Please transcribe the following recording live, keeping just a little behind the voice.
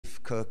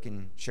Cook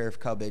and Sheriff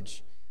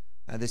Cubbage.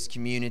 This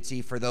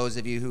community, for those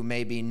of you who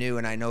may be new,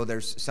 and I know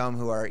there's some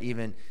who are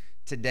even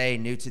today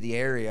new to the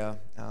area,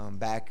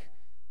 back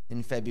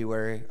in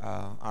February,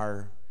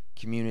 our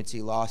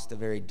community lost a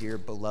very dear,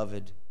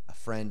 beloved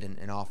friend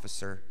and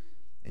officer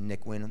in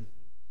Nick Winham.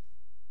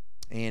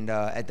 And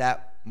at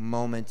that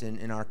moment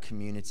in our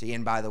community,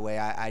 and by the way,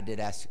 I did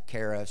ask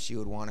Kara if she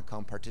would want to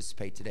come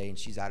participate today, and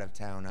she's out of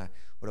town. I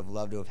would have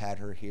loved to have had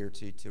her here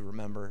to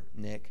remember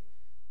Nick.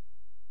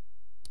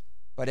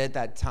 But at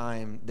that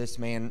time, this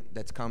man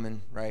that's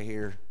coming right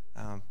here,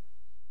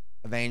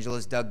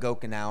 evangelist Doug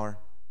Gokenauer,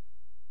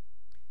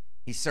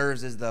 he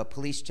serves as the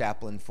police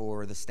chaplain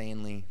for the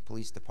Stanley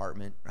Police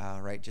Department,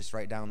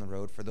 right down the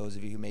road, for those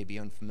of you who may be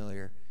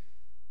unfamiliar.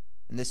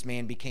 And this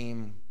man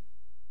became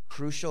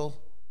crucial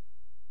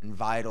and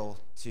vital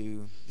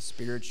to the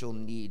spiritual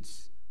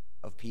needs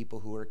of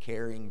people who are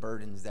carrying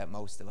burdens that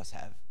most of us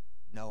have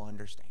no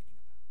understanding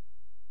about.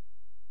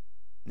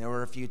 And there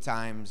were a few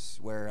times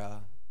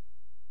where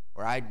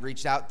I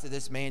reached out to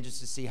this man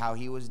just to see how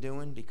he was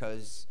doing,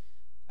 because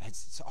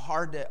it's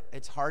hard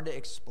to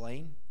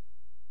explain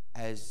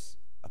as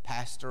a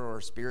pastor or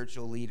a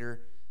spiritual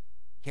leader.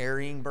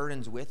 Carrying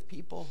burdens with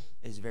people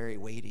is very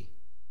weighty.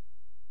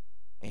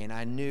 And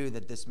I knew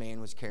that this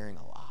man was carrying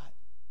a lot.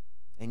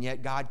 And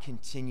yet God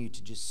continued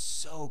to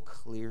just so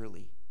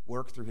clearly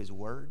work through his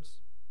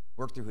words,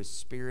 work through his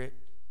spirit,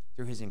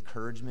 through his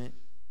encouragement.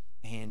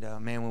 And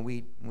man,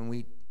 when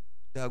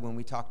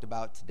we talked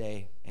about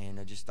today, and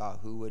I just thought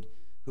who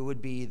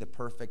would be the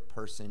perfect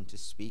person to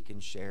speak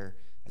and share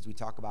as we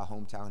talk about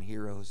hometown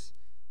heroes.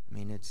 I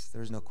mean,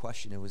 there's no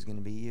question it was going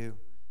to be you.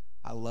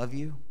 I love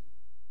you.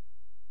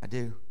 I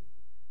do.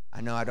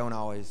 I know I don't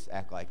always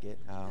act like it.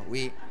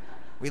 We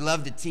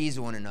love to tease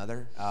one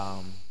another.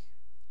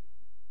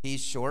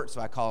 He's short,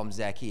 so I call him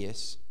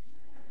Zacchaeus.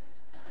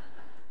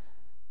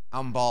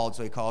 I'm bald,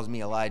 so he calls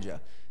me Elijah.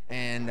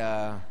 And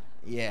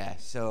yeah,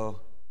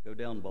 so go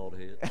down, bald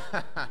head.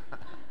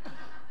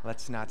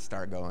 Let's not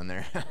start going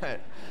there.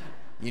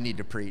 You need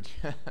to preach.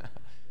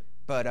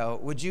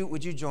 But would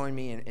you join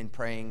me in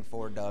praying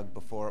for Doug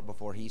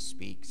before he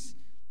speaks?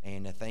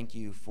 And thank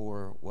you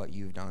for what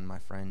you've done, my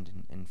friend,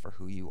 and for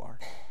who you are.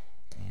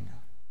 And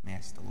may I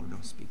ask the Lord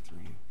to speak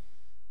through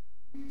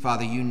you.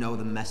 Father, you know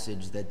the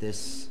message that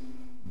this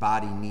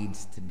body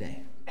needs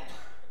today,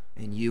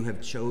 and you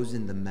have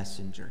chosen the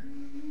messenger.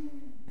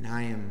 And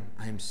I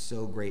am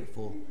so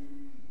grateful,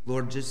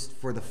 Lord, just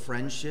for the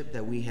friendship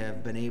that we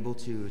have been able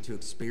to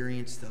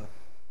experience,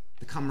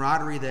 the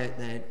camaraderie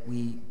that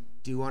we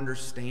do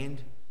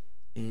understand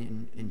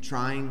in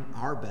trying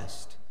our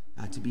best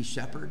to be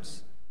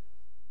shepherds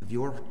of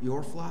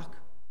your flock.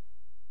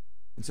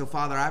 And so,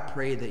 Father, I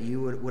pray that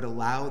you would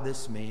allow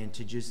this man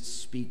to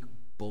just speak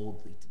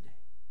boldly today.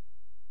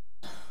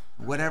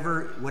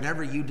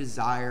 Whatever you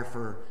desire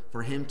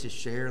for him to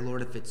share,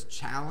 Lord, if it's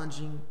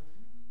challenging,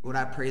 Lord,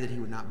 I pray that he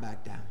would not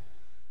back down.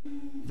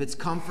 If it's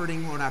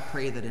comforting, Lord, I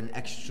pray that an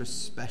extra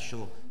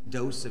special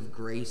dose of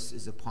grace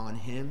is upon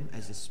him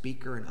as a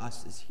speaker and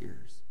us as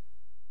hearers.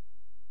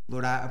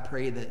 Lord, I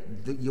pray that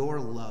your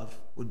love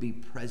would be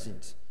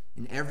present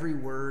in every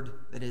word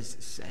that is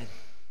said,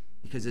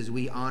 because as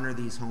we honor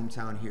these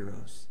hometown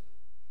heroes,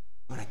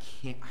 Lord,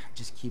 I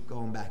just keep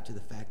going back to the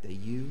fact that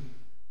you,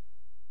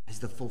 as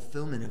the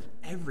fulfillment of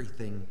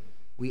everything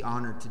we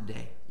honor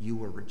today, you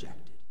were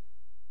rejected.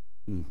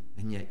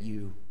 And yet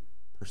you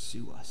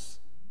pursue us.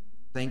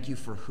 Thank you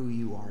for who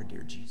you are,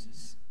 dear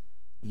Jesus.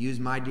 Use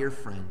my dear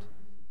friend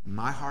in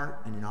my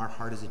heart and in our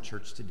heart as a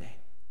church today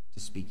to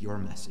speak your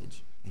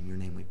message. In your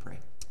name we pray.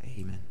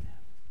 Amen.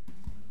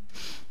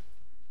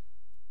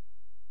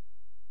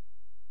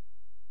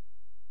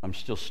 I'm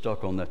still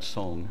stuck on that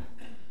song.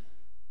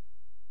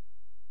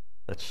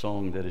 That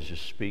song that is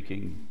just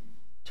speaking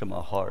to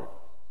my heart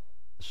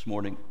this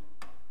morning.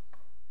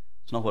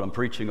 It's not what I'm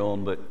preaching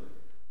on, but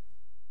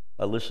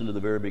I listened to the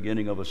very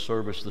beginning of a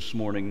service this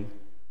morning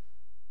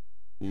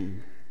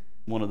on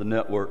one of the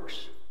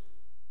networks.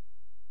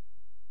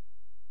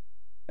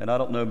 And I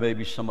don't know,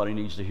 maybe somebody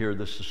needs to hear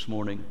this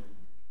morning.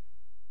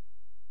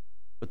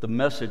 But the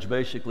message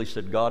basically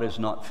said, God is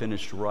not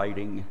finished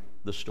writing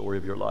the story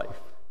of your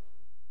life.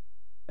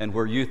 And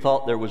where you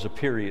thought there was a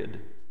period,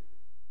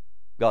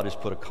 God has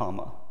put a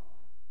comma.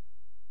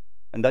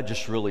 And that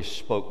just really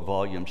spoke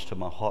volumes to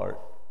my heart.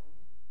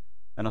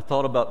 And I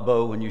thought about,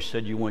 Bo, when you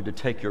said you wanted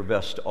to take your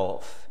vest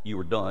off. You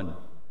were done.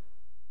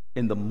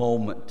 In the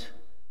moment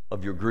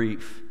of your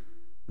grief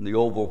and the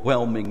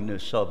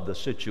overwhelmingness of the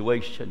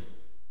situation,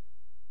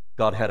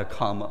 God had a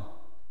comma.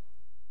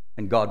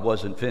 And God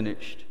wasn't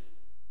finished.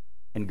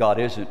 And God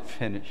isn't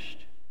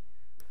finished.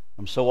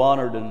 I'm so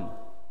honored and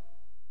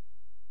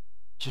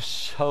just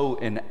so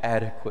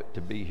inadequate to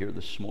be here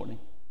this morning.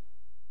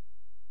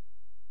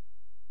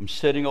 I'm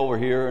sitting over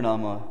here and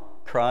I'm a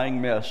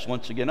crying mess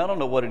once again. I don't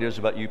know what it is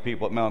about you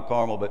people at Mount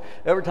Carmel, but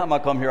every time I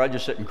come here, I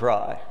just sit and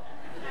cry.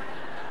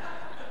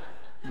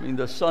 I mean,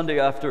 the Sunday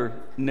after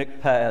Nick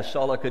passed,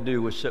 all I could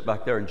do was sit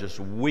back there and just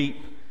weep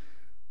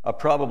I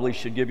probably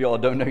should give you all a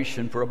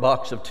donation for a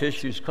box of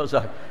tissues, because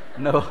I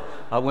know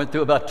I went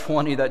through about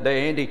 20 that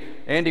day.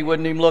 Andy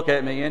wouldn't even look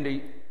at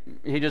me.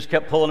 He just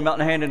kept pulling them out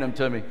and handing them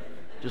to me.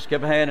 Just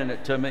kept handing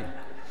it to me.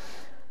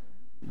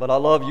 But I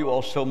love you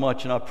all so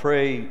much, and I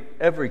pray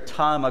every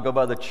time I go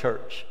by the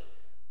church.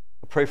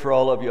 I pray for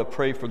all of you. I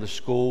pray for the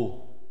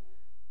school,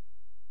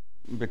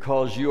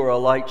 because you are a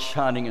light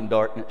shining in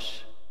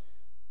darkness,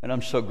 and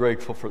I'm so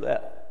grateful for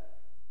that.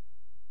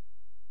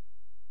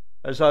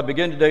 As I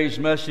begin today's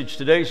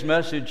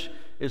message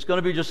is going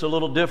to be just a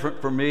little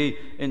different for me.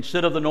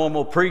 Instead of the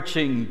normal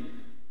preaching,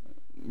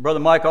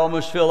 Brother Mike, I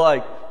almost feel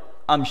like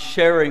I'm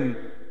sharing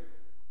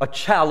a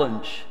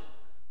challenge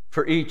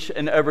for each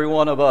and every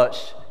one of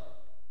us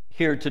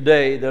here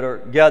today that are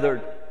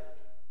gathered.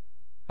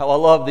 How I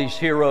love these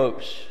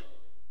heroes.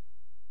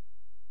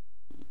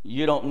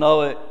 You don't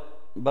know it,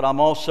 but I'm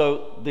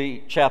also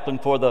the chaplain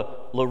for the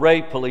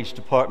Luray Police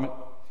Department,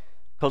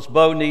 because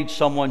Bo needs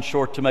someone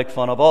short to make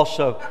fun of.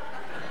 Also,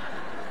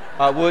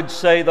 I would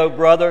say, though,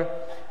 brother,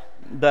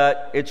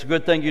 that it's a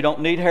good thing you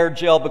don't need hair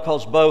gel,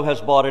 because Bo has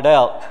bought it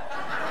out.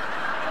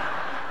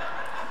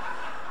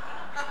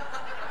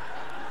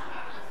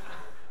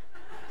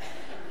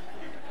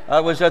 I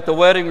was at the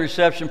wedding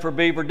reception for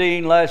Beaver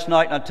Dean last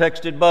night, and I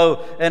texted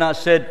Bo, and I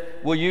said,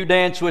 "Will you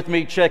dance with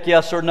me? Check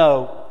yes or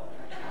no."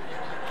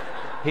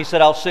 He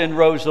said, "I'll send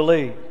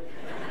Rosalie."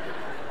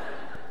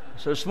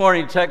 So this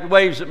morning he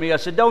waves at me. I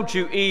said, "Don't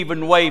you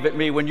even wave at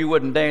me when you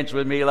wouldn't dance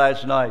with me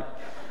last night."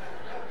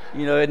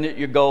 You know, isn't it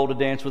your goal to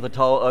dance with a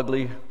tall,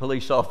 ugly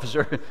police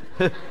officer?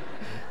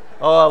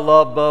 Oh, I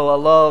love Bo. I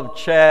love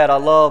Chad. I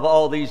love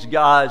all these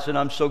guys, and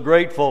I'm so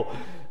grateful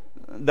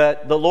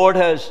that the Lord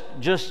has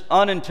just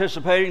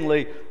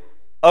unanticipatingly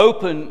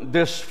opened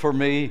this for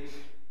me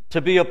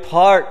to be a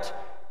part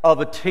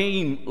of a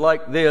team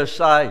like this.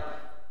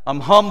 I'm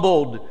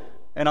humbled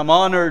and I'm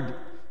honored.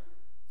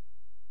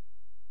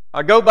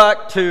 I go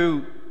back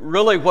to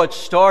really what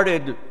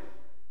started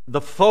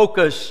the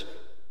focus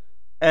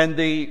and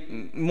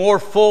the more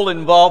full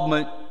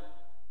involvement.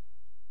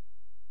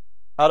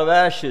 Out of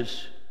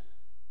ashes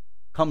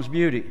comes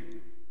beauty.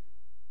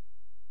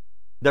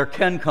 There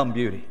can come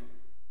beauty.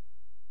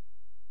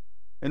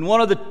 And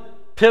one of the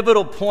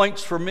pivotal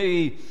points for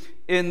me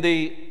in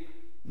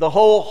the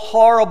whole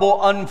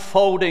horrible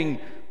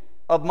unfolding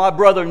of my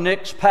brother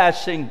Nick's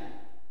passing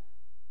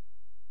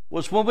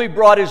was when we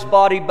brought his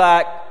body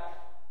back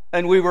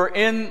and we were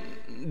in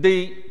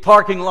the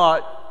parking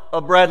lot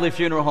of Bradley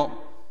Funeral Home.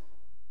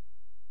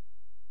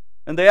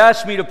 And they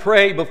asked me to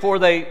pray before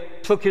they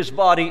took his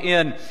body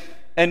in.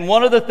 And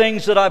one of the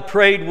things that I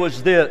prayed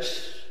was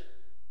this: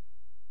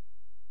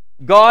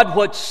 God,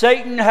 what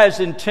Satan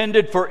has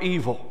intended for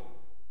evil,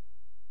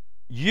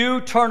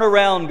 you turn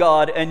around,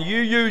 God, and you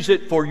use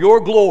it for your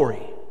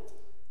glory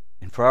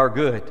and for our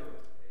good.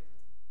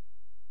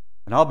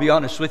 And I'll be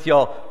honest with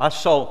y'all, I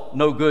saw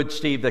no good,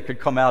 Steve, that could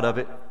come out of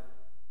it.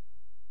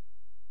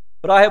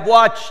 But I have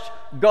watched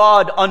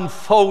God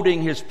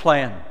unfolding His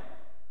plan.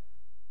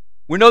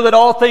 We know that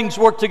all things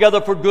work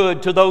together for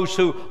good to those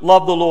who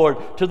love the Lord,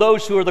 to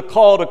those who are the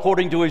called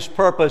according to His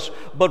purpose.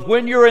 But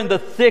when you're in the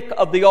thick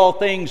of the all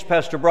things,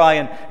 Pastor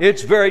Brian,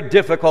 it's very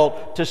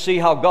difficult to see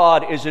how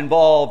God is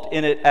involved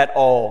in it at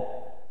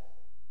all.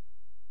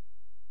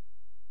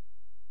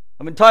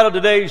 I'm entitled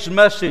today's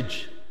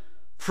message,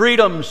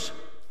 Freedom's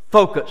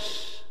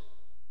Focus.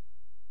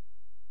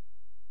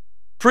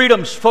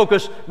 Freedom's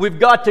focus. We've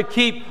got to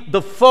keep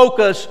the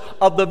focus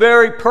of the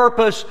very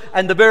purpose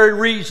and the very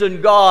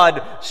reason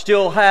God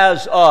still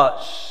has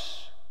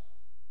us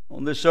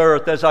on this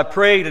earth. As I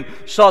prayed and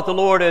sought the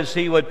Lord as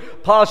He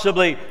would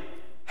possibly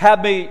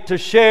have me to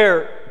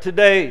share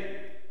today,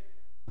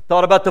 I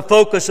thought about the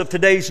focus of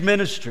today's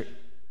ministry,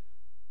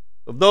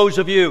 of those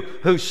of you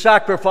who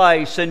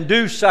sacrifice and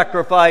do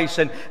sacrifice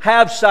and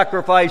have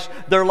sacrificed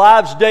their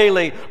lives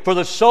daily for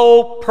the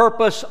sole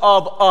purpose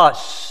of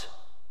us.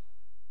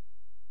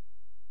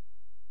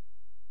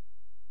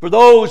 For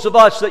those of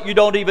us that you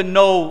don't even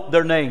know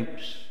their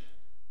names.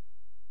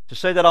 To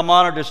say that I'm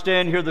honored to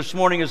stand here this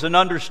morning is an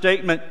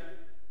understatement.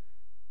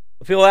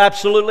 I feel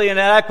absolutely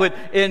inadequate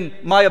in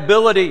my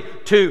ability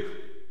to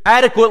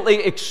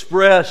adequately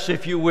express,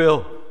 if you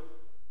will,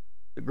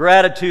 the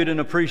gratitude and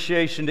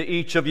appreciation to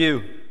each of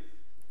you.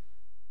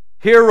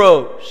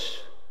 Heroes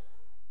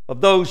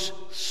of those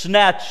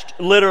snatched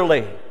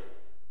literally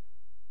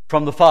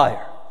from the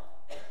fire.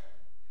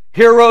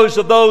 Heroes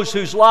of those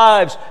whose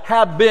lives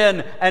have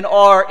been and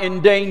are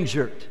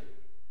endangered.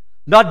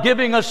 Not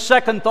giving a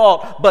second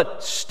thought,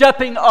 but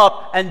stepping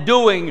up and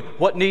doing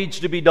what needs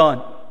to be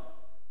done.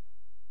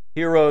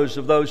 Heroes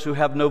of those who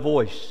have no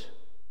voice,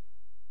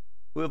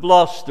 who have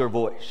lost their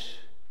voice,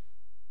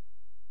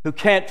 who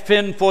can't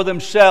fend for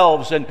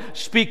themselves and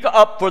speak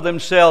up for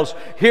themselves.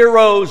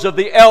 Heroes of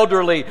the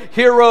elderly,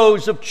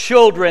 heroes of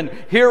children,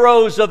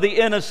 heroes of the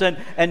innocent,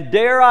 and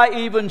dare I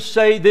even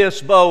say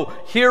this, Bo,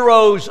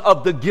 heroes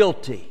of the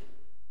guilty.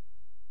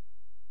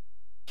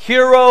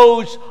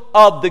 Heroes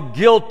of the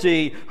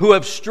guilty who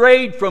have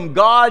strayed from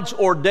God's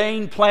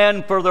ordained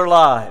plan for their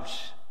lives.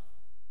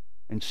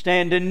 and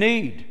stand in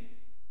need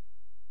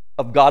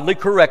of godly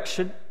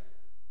correction,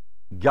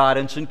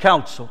 guidance, and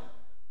counsel.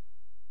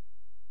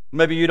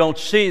 Maybe you don't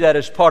see that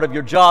as part of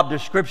your job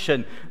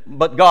description,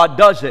 but God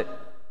does it.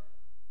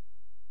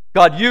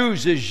 God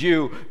uses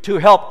you to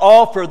help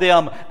offer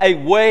them a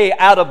way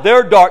out of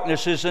their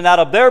darknesses and out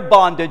of their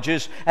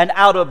bondages and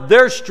out of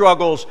their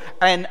struggles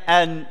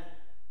and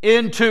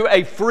into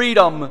a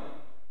freedom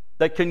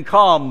that can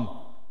come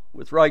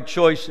with right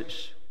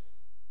choices.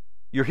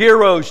 Your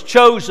heroes,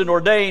 chosen,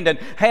 ordained, and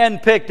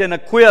handpicked and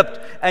equipped,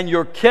 and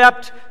you're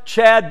kept,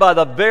 Chad, by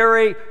the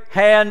very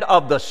hand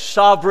of the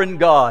sovereign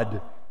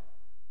God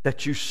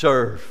that you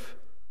serve.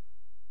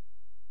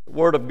 The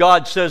Word of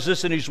God says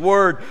this in His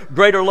Word,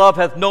 greater love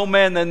hath no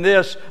man than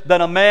this,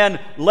 than a man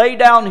lay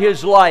down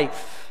his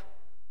life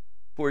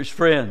for his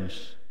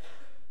friends.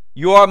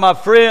 You are my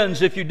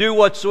friends if you do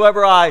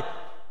whatsoever I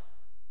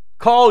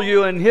call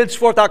you, and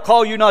henceforth I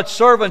call you not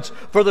servants,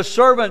 for the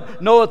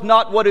servant knoweth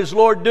not what his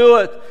Lord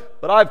doeth,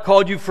 but I've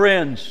called you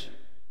friends.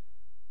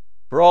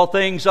 For all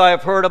things I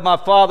have heard of my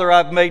Father I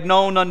have made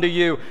known unto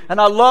you.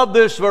 And I love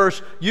this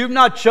verse. You've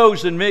not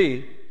chosen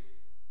me,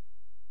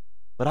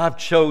 but I've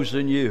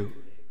chosen you.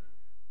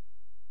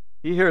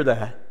 You hear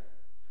that?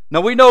 Now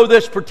we know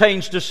this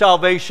pertains to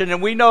salvation,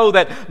 and we know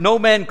that no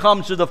man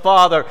comes to the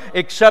Father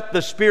except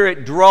the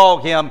Spirit draw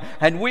him.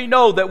 And we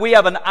know that we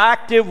have an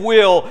active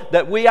will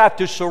that we have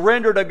to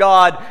surrender to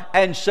God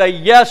and say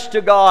yes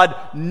to God,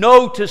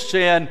 no to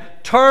sin,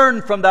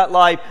 turn from that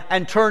life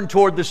and turn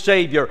toward the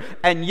Savior.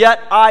 And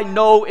yet I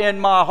know in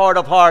my heart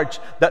of hearts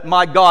that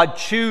my God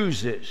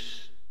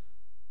chooses,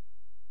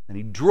 and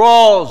He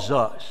draws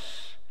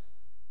us,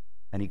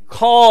 and He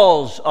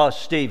calls us,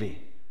 Stevie,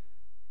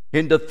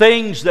 into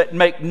things that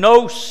make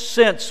no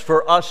sense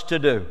for us to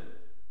do,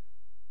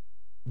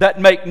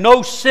 that make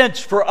no sense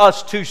for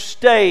us to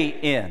stay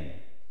in.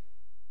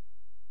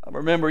 I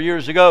remember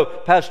years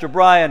ago, Pastor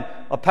Brian,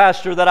 a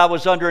pastor that I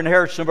was under in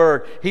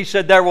Harrisonburg, he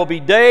said there will be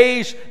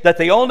days that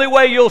the only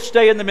way you'll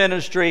stay in the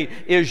ministry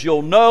is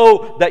you'll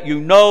know that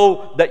you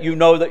know that you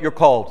know that you're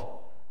called.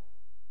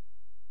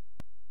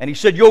 And he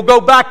said, you'll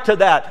go back to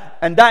that,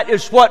 and that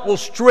is what will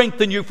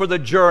strengthen you for the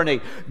journey.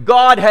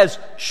 God has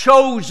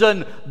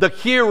chosen the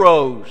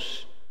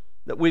heroes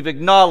that we've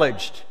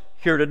acknowledged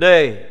here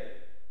today.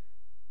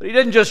 But He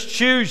didn't just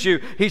choose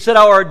you. He said,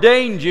 I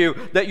ordained you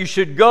that you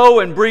should go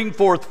and bring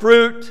forth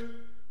fruit,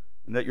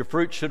 and that your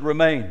fruit should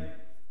remain.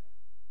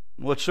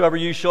 Whatsoever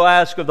you shall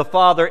ask of the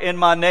Father in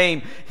my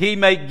name, He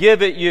may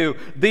give it you.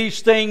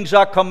 These things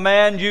I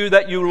command you,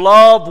 that you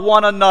love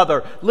one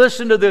another.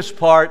 Listen to this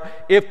part.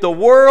 If the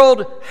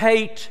world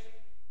hate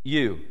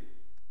you,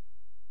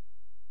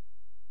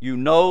 you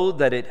know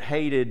that it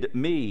hated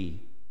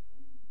me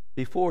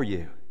before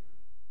you.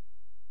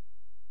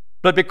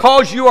 But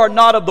because you are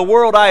not of the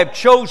world, I have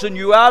chosen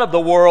you out of the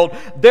world.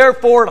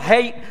 Therefore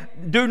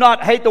do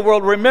not hate the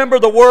world. Remember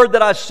the word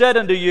that I said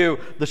unto you,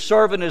 the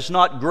servant is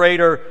not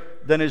greater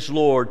than his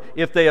Lord.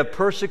 If they have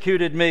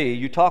persecuted me,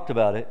 you talked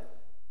about it,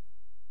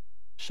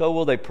 so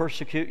will they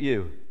persecute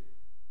you.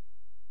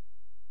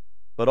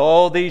 But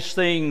all these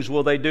things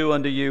will they do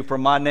unto you for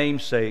my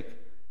name's sake,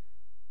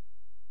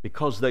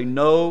 because they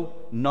know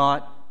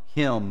not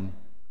Him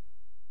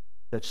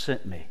that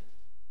sent me.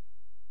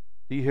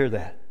 Do you hear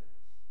that?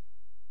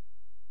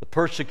 The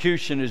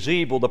persecution is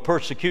evil. The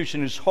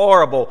persecution is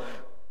horrible.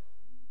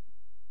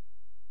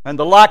 And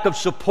the lack of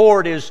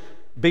support is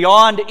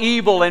beyond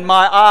evil in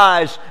my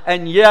eyes,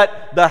 and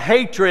yet the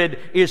hatred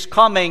is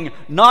coming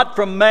not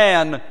from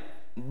man,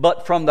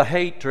 but from the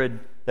hatred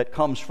that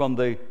comes from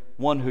the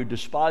one who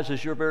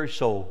despises your very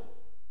soul,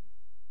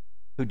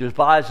 who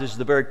despises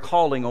the very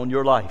calling on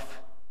your life,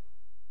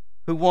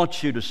 who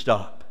wants you to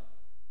stop,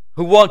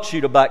 who wants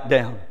you to back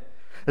down.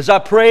 As I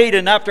prayed,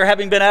 and after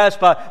having been asked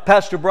by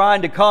Pastor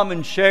Brian to come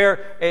and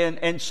share,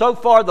 and so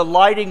far the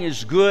lighting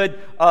is good.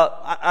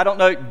 I don't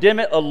know, dim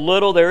it a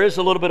little. There is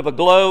a little bit of a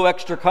glow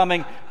extra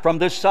coming from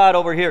this side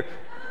over here,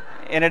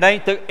 and it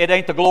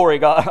ain't the glory,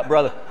 God,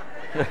 brother.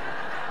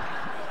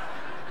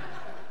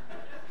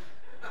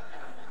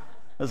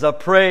 As I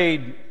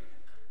prayed,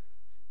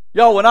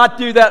 y'all, when I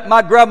do that,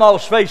 my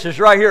grandma's face is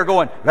right here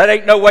going, that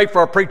ain't no way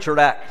for a preacher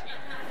to act.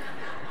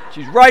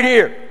 She's right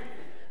here.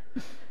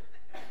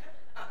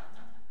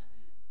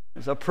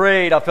 As I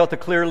prayed, I felt the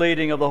clear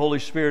leading of the Holy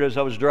Spirit as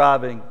I was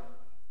driving,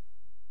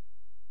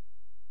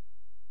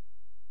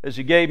 as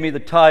He gave me the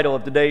title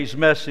of today's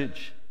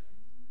message.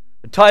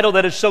 A title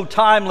that is so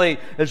timely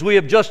as we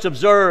have just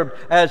observed,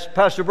 as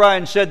Pastor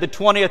Brian said, the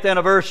 20th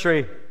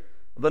anniversary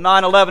of the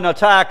 9/11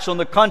 attacks on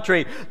the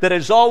country that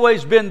has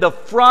always been the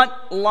front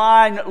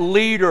line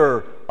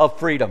leader of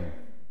freedom.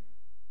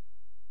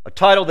 A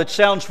title that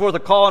sounds forth a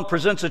call and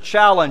presents a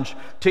challenge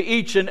to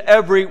each and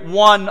every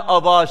one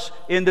of us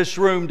in this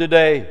room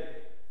today.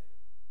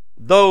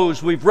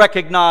 Those we've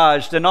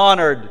recognized and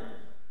honored,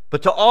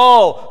 but to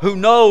all who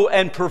know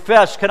and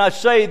profess, can I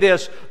say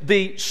this,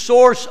 the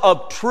source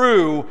of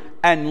true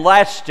and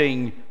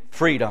lasting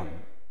freedom.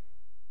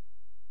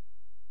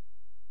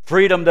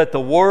 Freedom that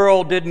the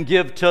world didn't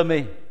give to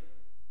me,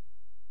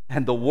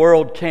 and the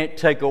world can't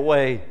take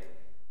away.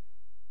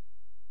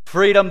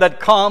 Freedom that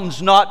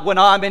comes not when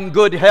I'm in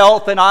good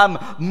health and I'm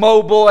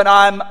mobile and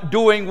I'm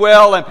doing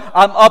well and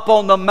I'm up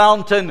on the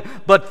mountain,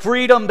 but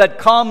freedom that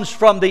comes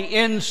from the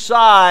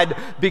inside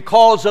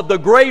because of the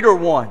greater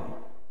one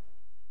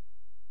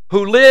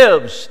who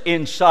lives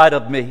inside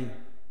of me.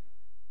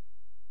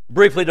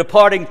 Briefly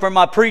departing from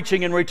my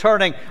preaching and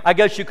returning, I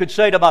guess you could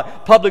say, to my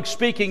public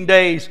speaking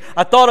days,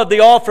 I thought of the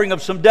offering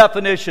of some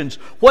definitions.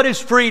 What is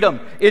freedom?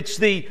 It's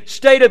the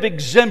state of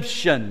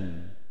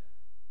exemption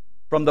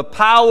from the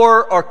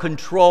power or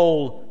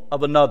control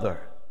of another.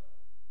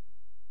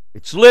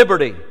 It's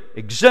liberty,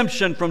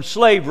 exemption from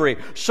slavery,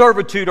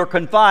 servitude, or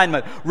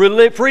confinement.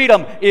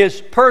 Freedom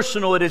is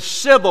personal, it is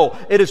civil,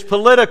 it is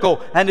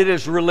political, and it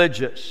is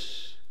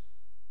religious.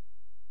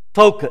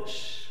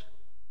 Focus,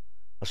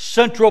 a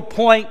central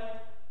point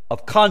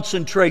of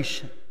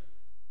concentration.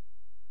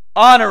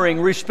 Honoring,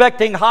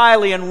 respecting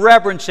highly, and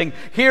reverencing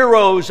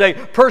heroes, a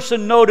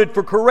person noted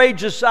for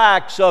courageous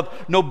acts of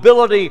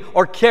nobility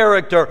or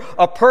character,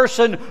 a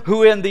person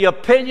who, in the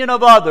opinion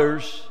of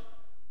others,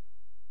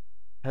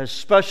 has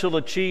special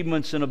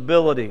achievements and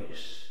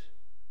abilities.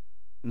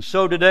 And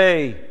so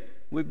today,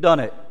 we've done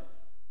it.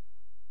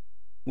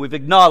 We've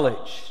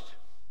acknowledged.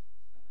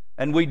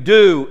 And we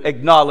do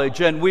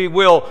acknowledge, and we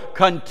will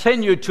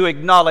continue to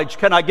acknowledge.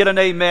 Can I get an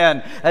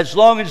amen? As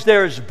long as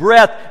there is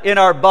breath in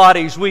our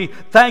bodies, we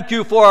thank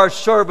you for our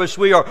service.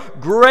 We are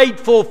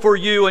grateful for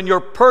you and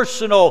your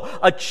personal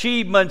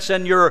achievements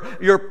and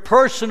your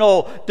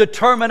personal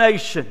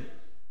determination.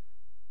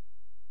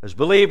 As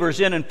believers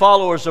in and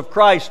followers of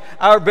Christ,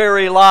 our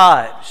very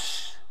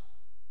lives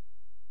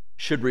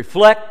should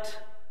reflect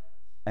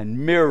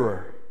and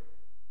mirror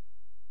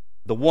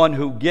the one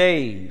who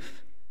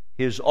gave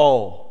His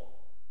all,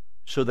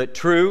 so that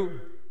true,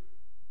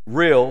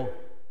 real,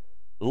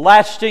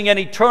 lasting, and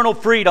eternal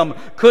freedom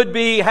could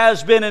be,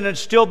 has been, and is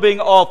still being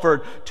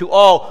offered to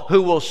all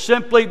who will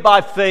simply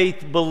by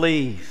faith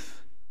believe.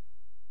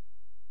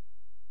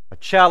 I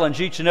challenge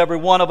each and every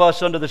one of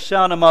us under the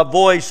sound of my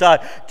voice.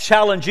 I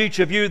challenge each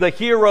of you, the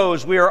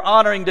heroes we are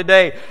honoring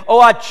today. Oh,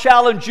 I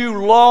challenge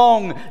you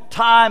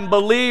long-time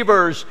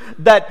believers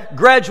that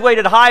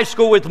graduated high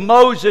school with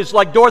Moses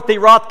like Dorothy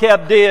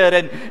Rothkeb did.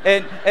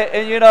 And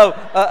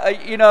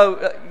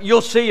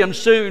you'll see him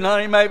soon,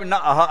 honey. Maybe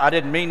not. I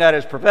didn't mean that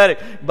as prophetic,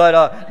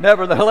 but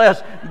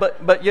nevertheless.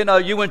 But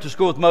you went to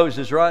school with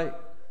Moses, right?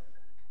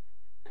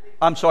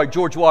 I'm sorry,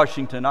 George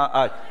Washington.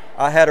 I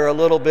had her a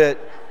little bit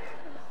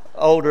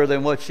older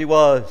than what she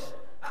was.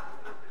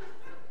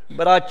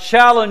 But I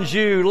challenge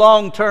you,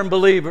 long-term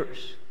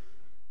believers,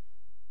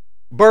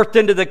 birthed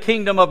into the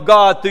kingdom of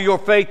God through your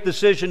faith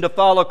decision to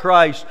follow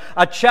Christ.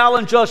 I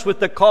challenge us with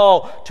the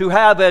call to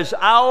have as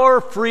our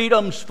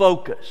freedom's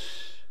focus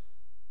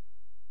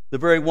the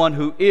very one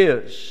who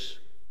is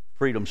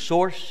freedom's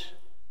source,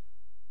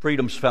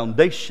 freedom's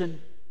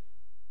foundation,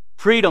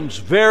 freedom's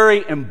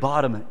very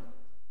embodiment,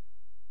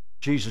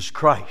 Jesus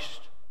Christ.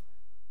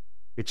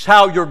 It's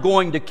how you're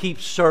going to keep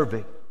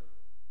serving.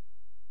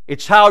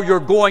 It's how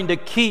you're going to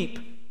keep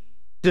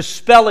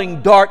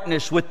dispelling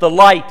darkness with the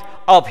light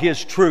of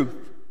His truth.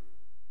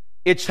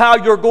 It's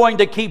how you're going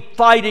to keep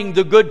fighting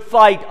the good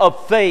fight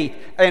of faith.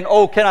 And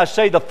oh, can I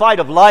say, the fight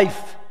of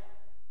life.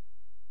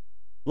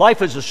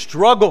 Life is a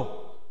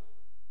struggle.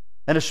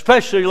 And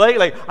especially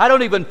lately, I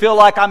don't even feel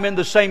like I'm in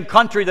the same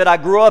country that I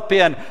grew up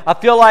in. I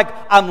feel like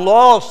I'm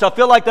lost. I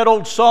feel like that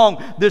old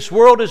song, "This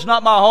world is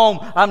not my home.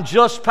 I'm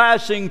just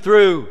passing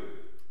through.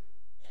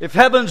 If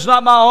heaven's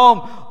not my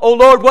home, oh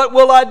Lord, what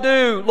will I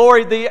do?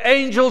 Lord, the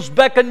angels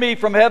beckon me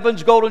from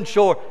heaven's golden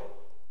shore."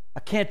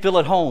 I can't feel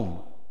at home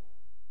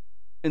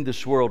in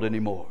this world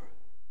anymore.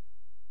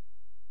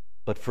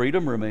 But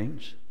freedom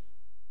remains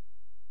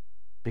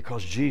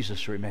because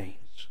Jesus remains.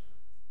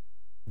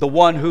 The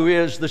one who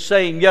is the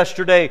same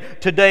yesterday,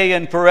 today,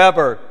 and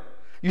forever.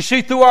 You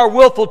see, through our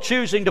willful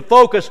choosing to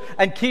focus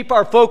and keep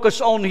our focus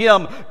on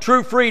Him,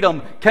 true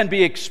freedom can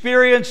be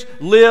experienced,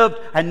 lived,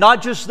 and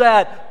not just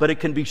that, but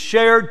it can be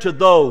shared to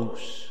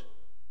those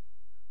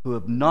who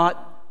have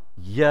not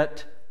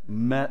yet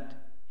met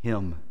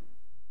Him.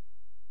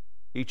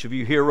 Each of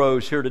you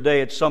heroes here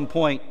today at some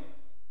point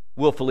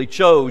willfully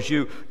chose.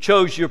 You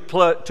chose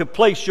to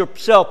place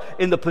yourself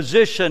in the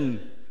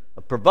position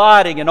of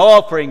providing and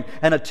offering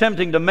and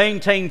attempting to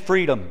maintain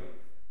freedom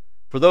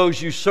for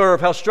those you serve.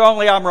 How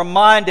strongly I'm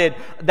reminded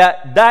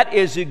that that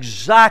is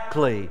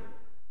exactly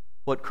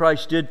what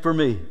Christ did for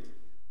me.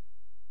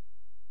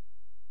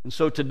 And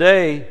so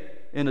today,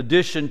 in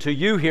addition to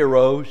you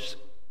heroes,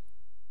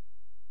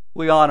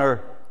 we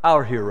honor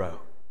our hero,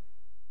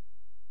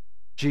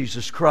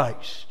 Jesus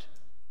Christ,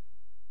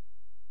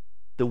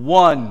 the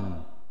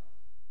one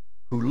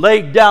who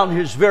laid down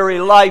His very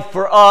life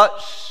for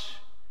us,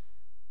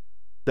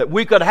 that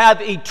we could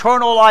have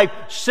eternal life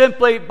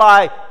simply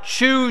by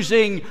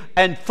choosing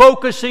and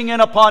focusing in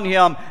upon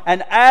Him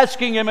and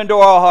asking Him into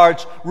our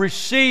hearts,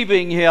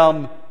 receiving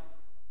Him,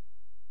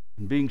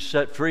 and being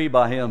set free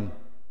by Him.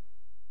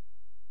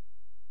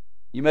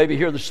 You may be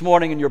here this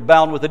morning and you're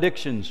bound with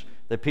addictions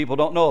that people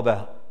don't know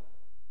about.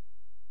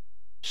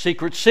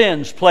 secret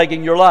sins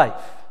plaguing your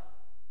life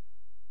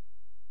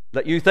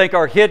that you think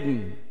are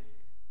hidden,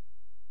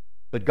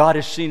 but God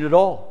has seen it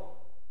all.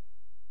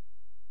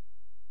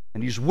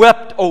 And He's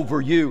wept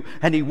over you,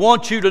 and He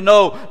wants you to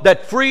know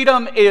that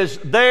freedom is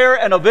there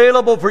and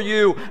available for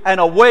you and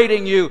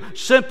awaiting you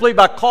simply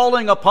by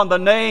calling upon the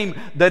name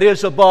that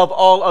is above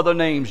all other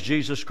names,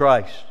 Jesus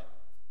Christ.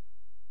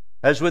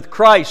 As with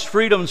Christ,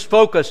 freedom's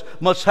focus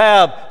must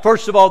have,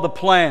 first of all, the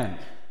plan.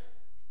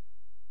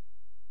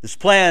 This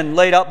plan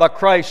laid out by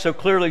Christ, so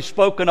clearly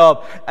spoken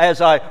of, as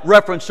I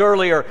referenced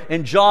earlier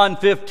in John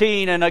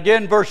 15 and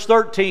again verse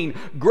 13.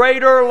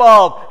 Greater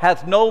love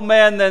hath no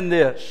man than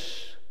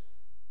this,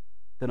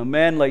 than a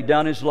man lay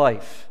down his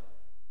life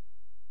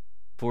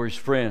for his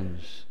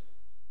friends.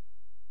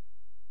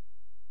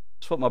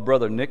 That's what my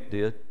brother Nick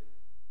did.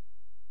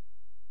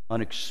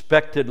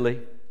 Unexpectedly.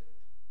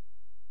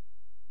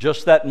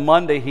 Just that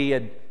Monday, he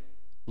had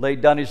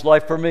laid down his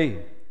life for me.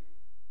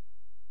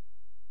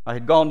 I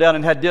had gone down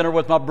and had dinner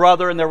with my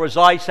brother, and there was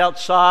ice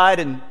outside,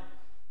 and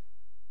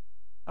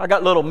I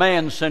got little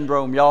man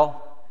syndrome,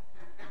 y'all.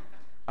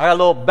 I got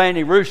a little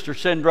Banny Rooster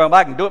syndrome.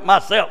 I can do it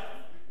myself.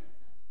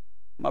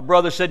 My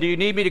brother said, "Do you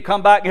need me to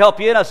come back and help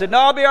you?" And I said, "No,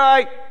 I'll be all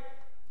right."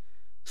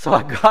 So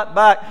I got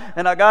back,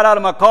 and I got out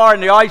of my car,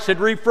 and the ice had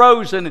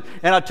refrozen,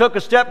 and I took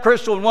a step,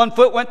 Crystal, and one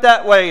foot went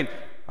that way, and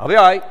I'll be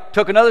all right.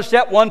 Took another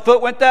step, one foot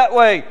went that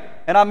way,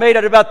 and I made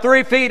it about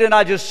 3 feet, and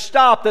I just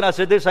stopped, and I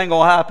said, "This ain't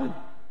going to happen."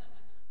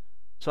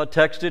 So I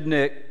texted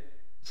Nick.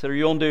 I said, "Are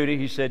you on duty?"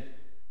 He said,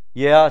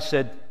 "Yeah." I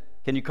said,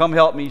 "Can you come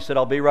help me?" He said,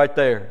 "I'll be right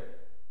there."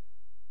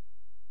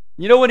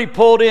 You know, when he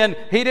pulled in,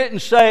 he didn't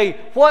say,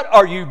 "What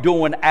are you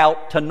doing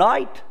out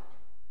tonight?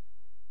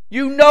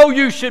 You know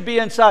you should be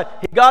inside."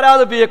 He got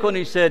out of the vehicle and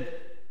he said,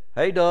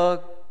 "Hey,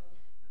 Doug."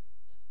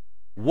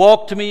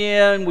 Walked me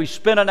in. We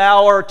spent an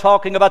hour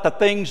talking about the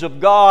things of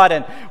God.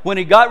 And when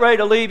he got ready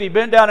to leave, he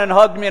bent down and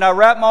hugged me. And I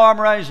wrapped my arm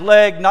around his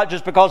leg, not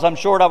just because I'm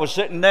short, I was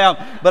sitting down,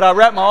 but I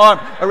wrapped my arm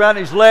around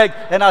his leg.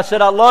 And I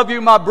said, "I love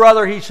you, my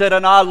brother." He said,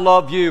 "And I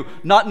love you,"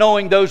 not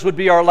knowing those would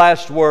be our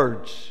last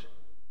words.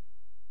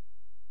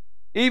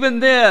 Even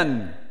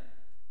then,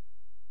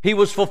 he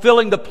was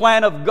fulfilling the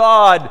plan of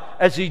God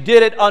as he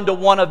did it unto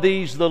one of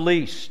these, the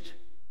least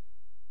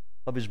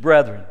of his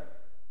brethren.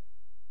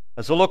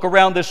 As I look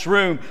around this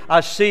room,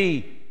 I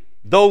see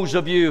those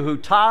of you who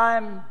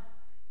time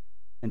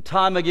and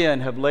time again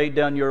have laid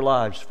down your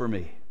lives for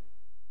me.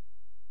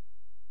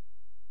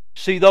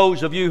 See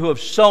those of you who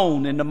have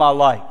sown into my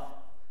life,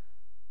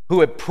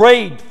 who have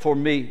prayed for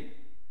me,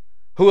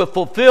 who have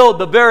fulfilled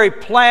the very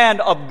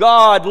plan of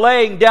God,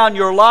 laying down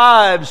your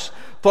lives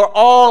for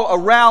all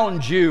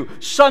around you.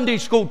 Sunday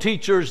school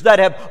teachers that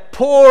have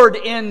poured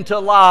into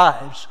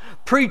lives.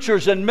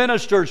 Preachers and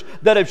ministers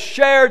that have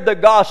shared the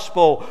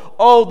gospel.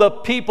 Oh, the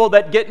people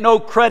that get no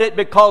credit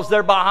because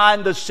they're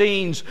behind the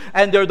scenes,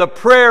 and they're the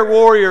prayer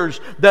warriors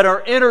that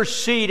are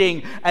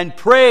interceding and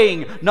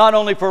praying not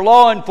only for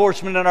law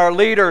enforcement and our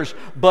leaders,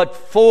 but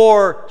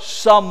for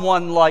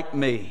someone like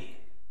me.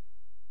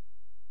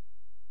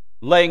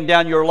 Laying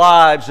down your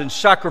lives in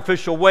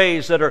sacrificial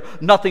ways that are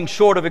nothing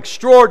short of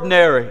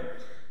extraordinary.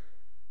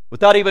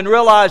 Without even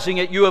realizing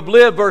it, you have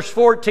lived, verse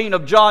 14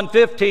 of John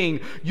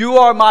 15, "You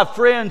are my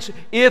friends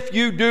if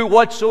you do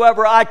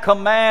whatsoever I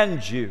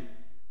command you."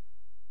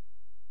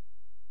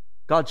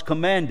 God's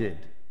commanded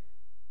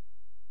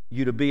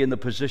you to be in the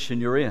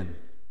position you're in.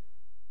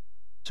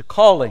 It's a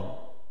calling.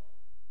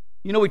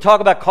 You know, we talk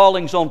about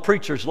callings on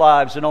preachers'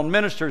 lives and on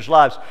ministers'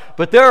 lives,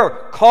 but there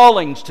are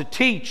callings to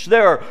teach.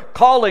 There are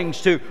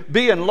callings to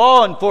be in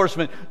law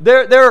enforcement.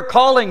 There are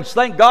callings,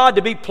 thank God,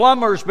 to be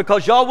plumbers,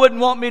 because y'all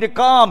wouldn't want me to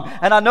come,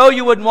 and I know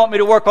you wouldn't want me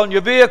to work on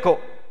your vehicle.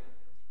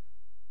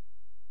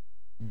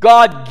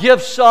 God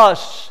gifts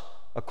us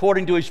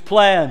according to His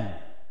plan.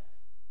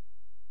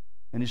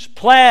 And His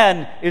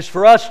plan is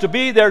for us to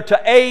be there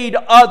to aid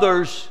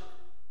others,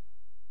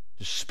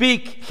 to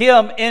speak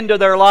Him into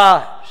their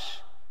lives.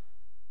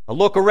 I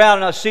look around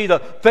and I see the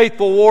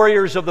faithful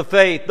warriors of the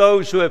faith,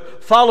 those who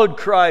have followed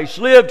Christ,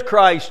 lived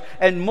Christ,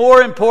 and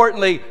more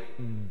importantly,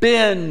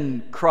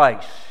 been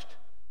Christ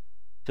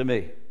to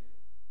me.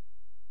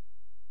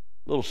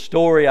 Little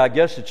story, I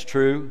guess it's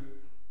true.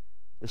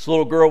 This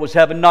little girl was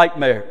having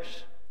nightmares.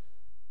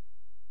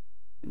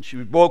 And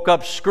she woke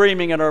up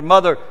screaming, and her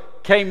mother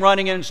came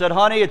running in and said,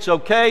 "Honey, it's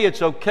okay,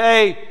 it's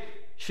okay."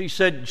 She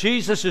said,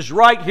 "Jesus is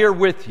right here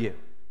with you."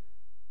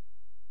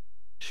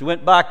 She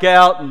went back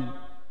out, and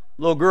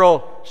little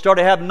girl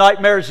started having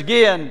nightmares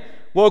again,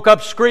 woke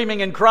up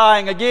screaming and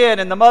crying again,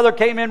 and the mother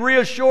came in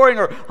reassuring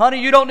her, "Honey,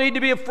 you don't need to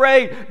be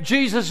afraid.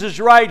 Jesus is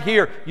right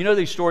here." You know,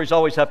 these stories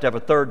always have to have a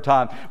third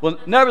time. Well,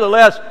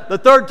 nevertheless, the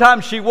third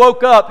time she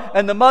woke up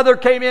and the mother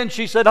came in,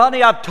 she said,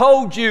 "Honey, I've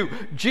told you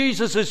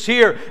Jesus is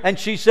here." And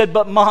she said,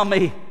 "But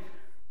Mommy,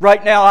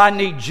 right now I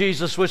need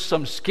Jesus with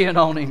some skin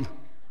on Him."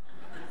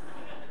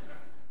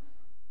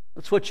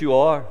 That's what you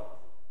are.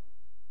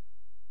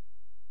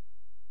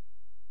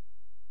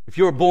 If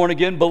you're a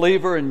born-again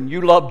believer and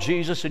you love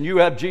Jesus and you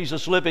have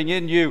Jesus living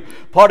in you,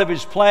 part of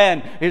His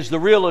plan is the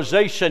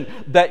realization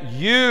that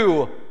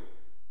you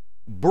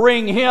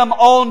bring Him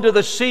onto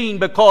the scene,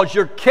 because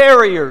you're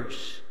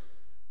carriers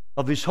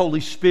of His Holy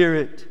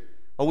Spirit.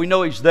 Oh, we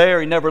know He's there.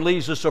 He never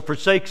leaves us or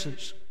forsakes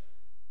us.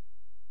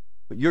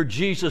 But your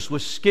Jesus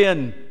with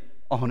skin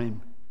on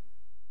Him.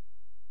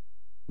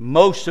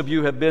 Most of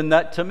you have been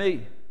that to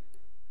me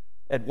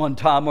at one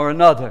time or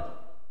another.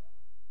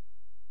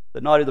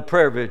 The night of the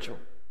prayer vigil,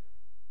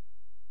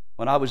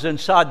 when I was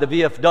inside the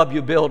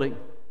VFW building,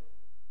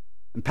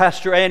 and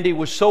Pastor Andy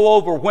was so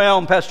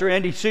overwhelmed, Pastor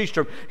Andy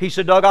Seastrom, he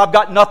said, Doug, I've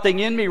got nothing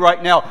in me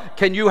right now.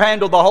 Can you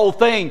handle the whole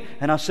thing?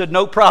 And I said,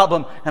 no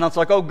problem. And I was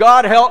like, oh,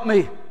 God, help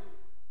me.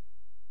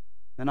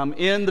 And I'm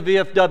in the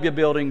VFW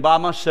building by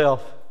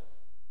myself.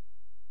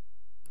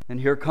 And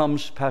here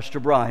comes Pastor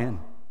Brian.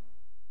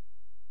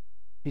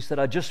 He said,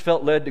 I just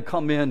felt led to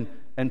come in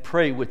and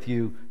pray with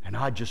you. And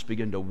I just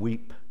began to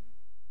weep.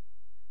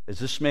 As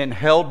this man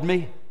held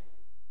me,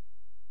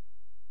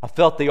 I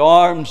felt the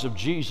arms of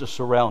Jesus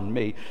around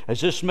me.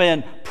 As this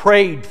man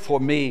prayed for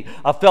me,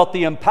 I felt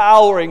the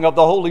empowering of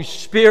the Holy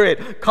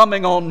Spirit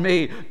coming on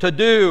me to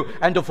do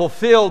and to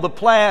fulfill the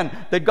plan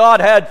that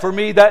God had for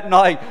me that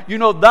night. You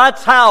know,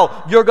 that's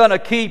how you're going to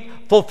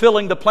keep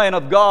fulfilling the plan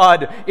of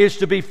God, is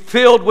to be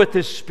filled with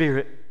His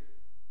Spirit.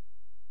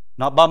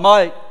 Not by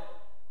might,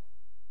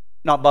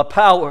 not by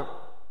power,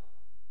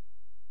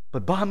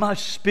 but by my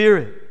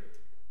Spirit,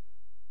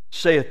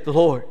 saith the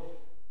Lord.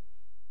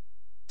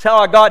 That's how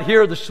I got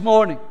here this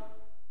morning.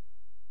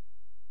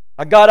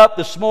 I got up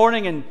this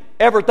morning and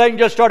everything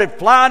just started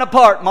flying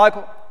apart,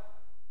 Michael.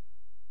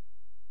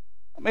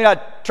 I mean, I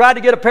tried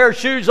to get a pair of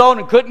shoes on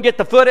and couldn't get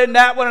the foot in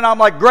that one, and I'm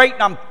like, great,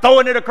 and I'm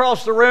throwing it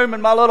across the room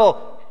in my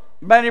little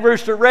Manny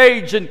Rooster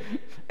rage, and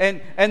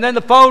then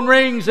the phone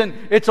rings, and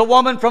it's a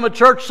woman from a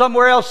church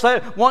somewhere else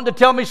wanting to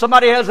tell me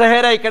somebody has a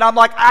headache, and I'm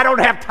like, I don't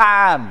have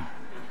time.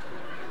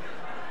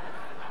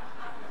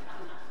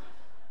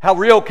 How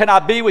real can I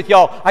be with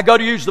y'all? I go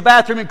to use the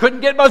bathroom and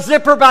couldn't get my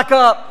zipper back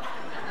up.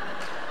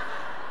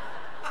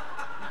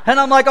 And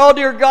I'm like, oh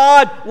dear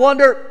God,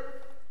 wonder.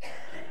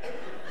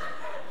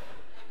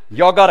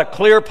 Y'all got a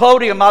clear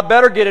podium, I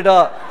better get it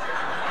up.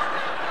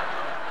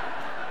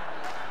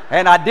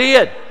 And I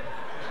did.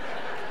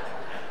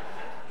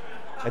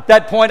 At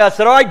that point I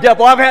said, all right,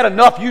 devil, I've had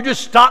enough. You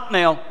just stop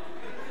now.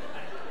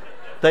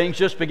 Things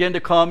just began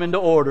to come into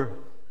order.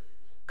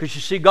 Because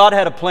you see, God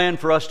had a plan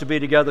for us to be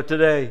together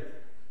today.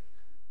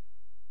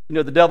 You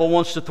know, the devil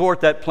wants to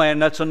thwart that plan.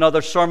 That's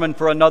another sermon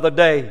for another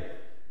day.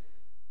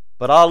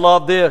 But I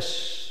love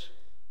this.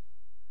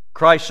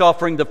 Christ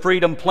offering the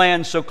freedom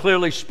plan so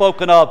clearly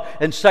spoken of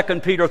in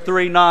 2 Peter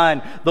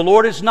 3:9. The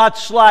Lord is not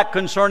slack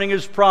concerning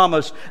His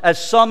promise,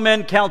 as some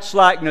men count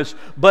slackness,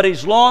 but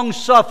He's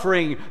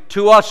long-suffering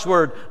to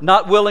usward,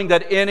 not willing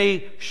that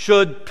any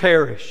should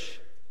perish.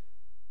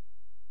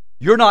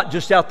 You're not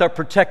just out there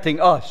protecting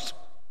us.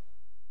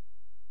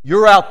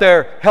 You're out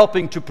there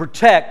helping to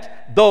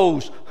protect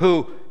those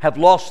who have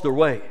lost their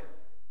way.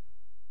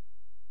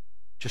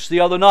 Just the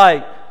other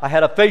night, I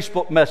had a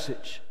Facebook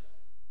message.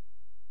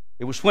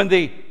 It was when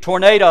the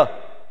tornado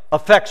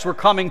effects were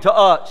coming to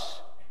us.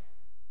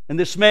 And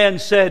this man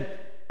said,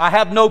 I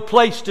have no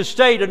place to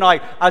stay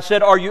tonight. I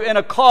said, are you in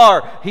a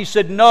car? He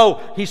said,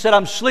 no. He said,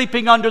 I'm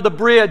sleeping under the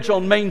bridge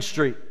on Main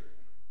Street.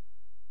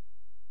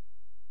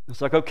 It's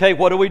like, okay,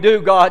 what do we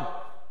do, God?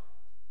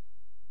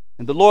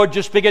 And the Lord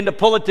just began to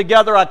pull it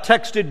together. I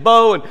texted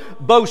Bo, and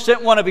Bo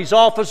sent one of his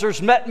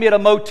officers, met me at a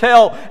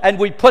motel, and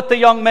we put the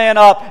young man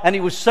up, and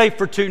he was safe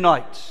for 2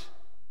 nights.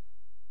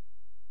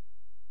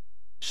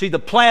 See, the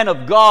plan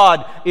of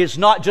God is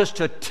not just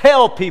to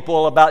tell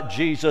people about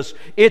Jesus,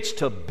 it's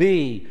to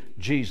be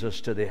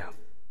Jesus to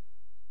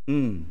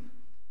them.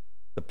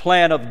 The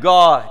plan of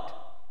God,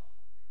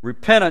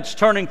 repentance,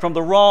 turning from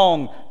the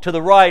wrong to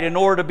the right in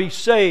order to be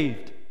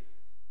saved.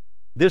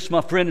 This,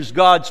 my friend, is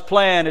God's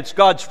plan. It's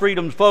God's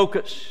freedom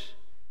focus.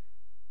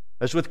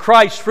 As with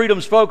Christ,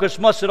 freedom's focus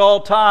must at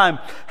all time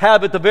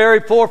have at the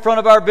very forefront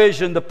of our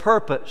vision the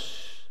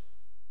purpose.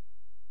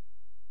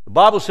 The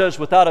Bible says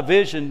without a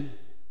vision,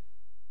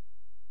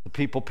 the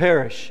people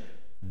perish.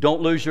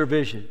 Don't lose your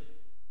vision.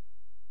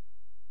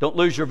 Don't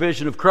lose your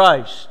vision of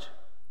Christ.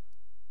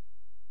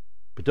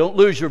 But don't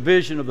lose your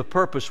vision of the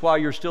purpose while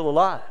you're still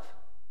alive.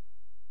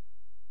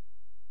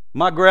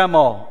 My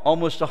grandma,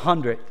 almost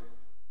 100,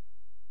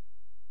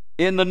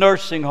 in the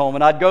nursing home,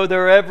 and I'd go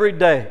there every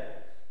day.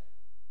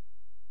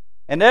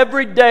 And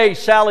every day,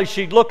 Sally,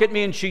 she'd look at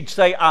me and she'd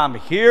say, I'm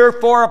here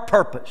for a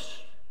purpose.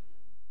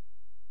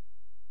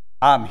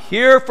 I'm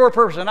here for a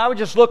purpose. And I would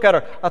just look at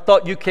her. I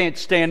thought, you can't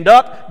stand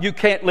up. You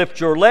can't lift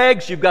your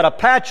legs. You've got a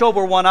patch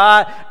over one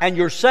eye. And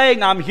you're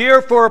saying, I'm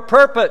here for a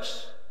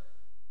purpose.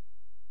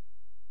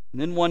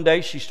 And then one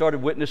day, she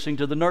started witnessing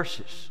to the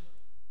nurses.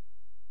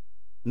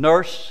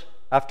 Nurse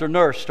after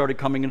nurse started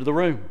coming into the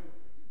room.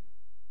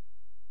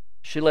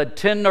 She led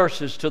 10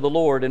 nurses to the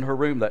Lord in her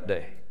room that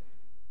day.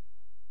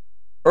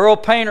 Earl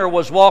Painter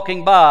was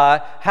walking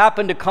by,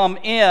 happened to come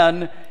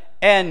in,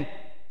 and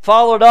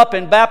followed up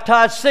and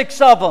baptized 6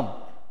 of them.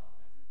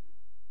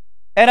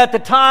 And at the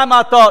time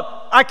I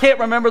thought, I can't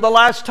remember the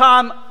last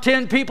time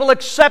 10 people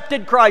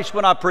accepted Christ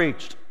when I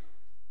preached.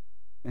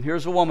 And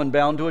here's a woman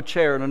bound to a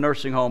chair in a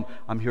nursing home.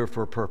 I'm here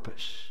for a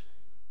purpose.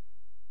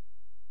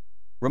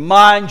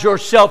 Remind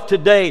yourself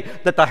today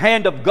that the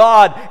hand of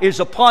God is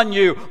upon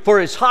you for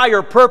His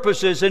higher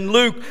purposes. In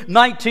Luke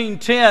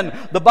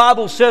 19:10, the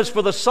Bible says,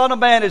 "For the Son of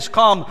Man is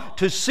come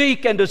to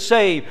seek and to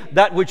save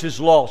that which is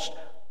lost."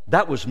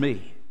 That was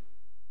me.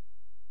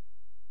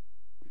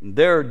 And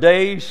there are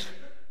days,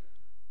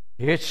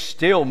 it's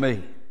still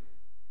me.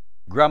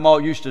 Grandma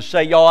used to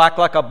say, "Y'all act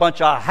like a bunch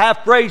of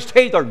half-raised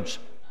heathens."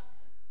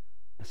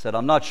 I said,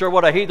 "I'm not sure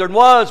what a heathen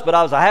was, but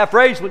I was a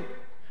half-raised one."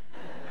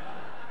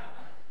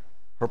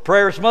 Her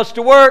prayers must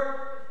have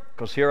worked,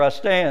 because here I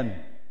stand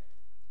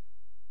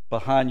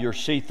behind your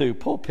see-through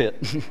pulpit.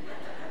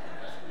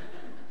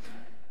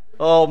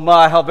 Oh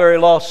my, how very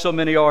lost so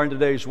many are in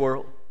today's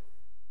world.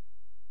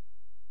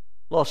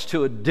 Lost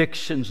to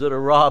addictions that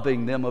are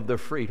robbing them of their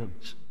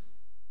freedoms.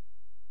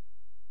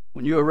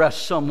 When you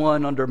arrest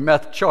someone under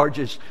meth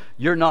charges,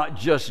 you're not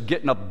just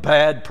getting a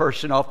bad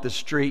person off the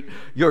street.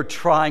 You're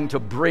trying to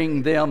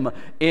bring them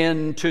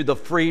into the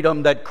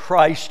freedom that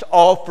Christ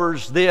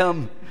offers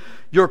them.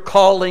 Your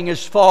calling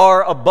is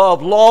far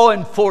above law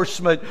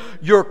enforcement.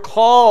 Your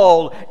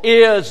call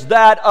is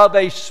that of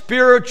a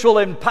spiritual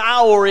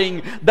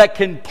empowering that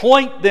can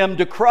point them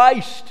to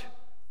Christ.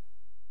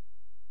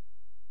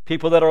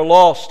 People that are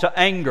lost to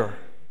anger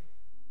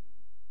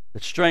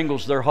that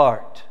strangles their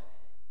heart.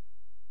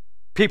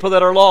 People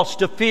that are lost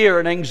to fear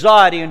and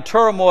anxiety and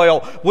turmoil,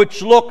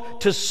 which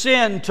look to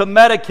sin to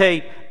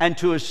medicate and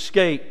to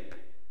escape.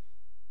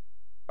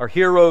 Our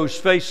heroes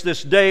face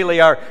this daily.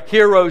 Our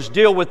heroes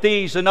deal with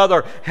these and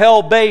other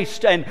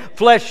hell-based and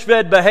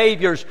flesh-fed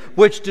behaviors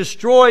which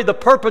destroy the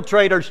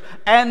perpetrators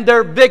and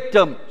their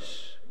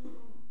victims.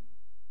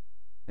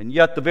 And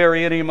yet the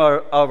very enemy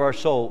of our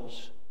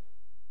souls,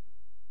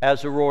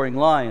 as a roaring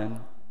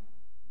lion,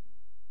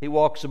 he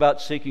walks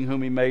about seeking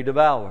whom he may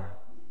devour.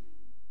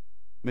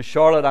 Miss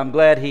Charlotte, I'm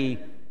glad he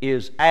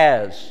is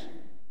as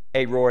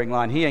a roaring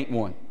lion. He ain't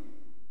one.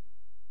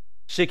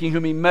 Seeking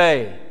whom he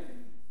may,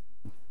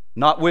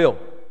 not will.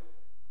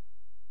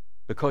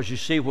 Because you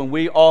see, when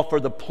we offer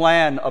the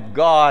plan of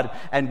God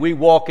and we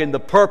walk in the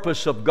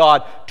purpose of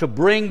God to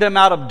bring them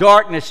out of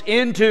darkness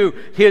into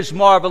His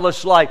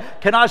marvelous light.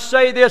 Can I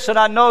say this, and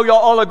I know y'all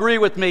all agree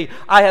with me,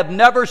 I have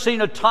never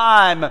seen a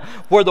time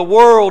where the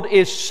world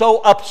is so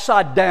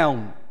upside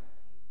down.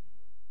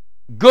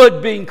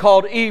 Good being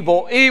called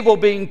evil, evil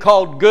being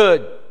called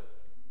good.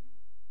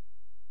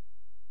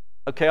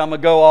 Okay, I'm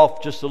going to go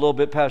off just a little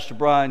bit, Pastor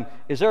Brian.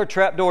 Is there a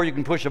trap door you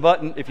can push a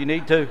button if you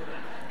need to?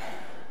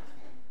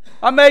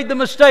 I made the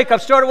mistake.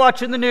 I've started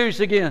watching the news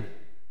again.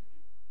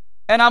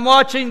 And I'm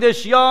watching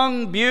this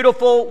young,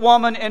 beautiful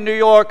woman in New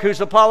York who's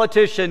a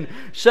politician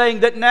saying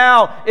that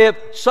now if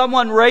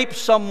someone rapes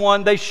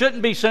someone, they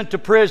shouldn't be sent to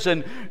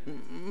prison.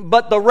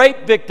 But the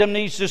rape victim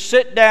needs to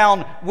sit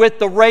down with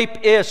the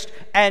rapist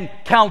and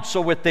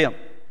counsel with them.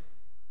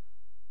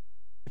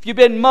 If you've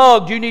been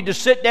mugged, you need to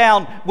sit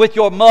down with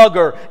your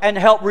mugger and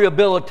help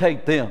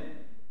rehabilitate them.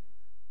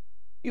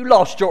 You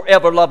lost your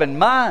ever-loving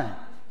mind.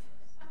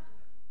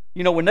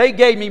 You know, when they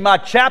gave me my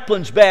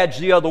chaplain's badge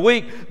the other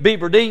week,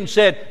 Beaver Dean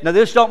said, "Now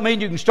this don't mean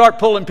you can start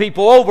pulling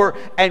people over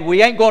and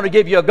we ain't going to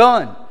give you a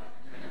gun."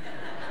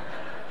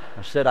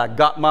 I said, "I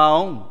got my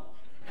own."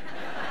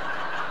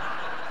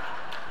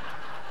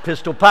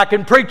 Pistol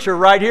packing preacher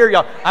right here,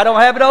 y'all. I don't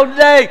have it on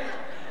today.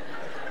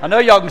 I know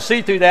y'all can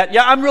see through that.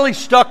 Yeah, I'm really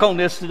stuck on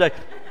this today.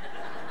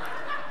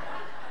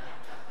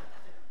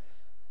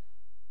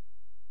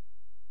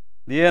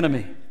 The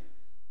enemy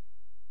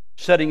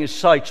setting his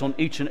sights on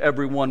each and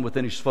every one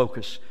within his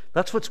focus.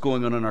 That's what's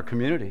going on in our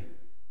community.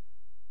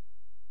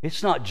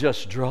 It's not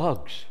just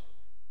drugs.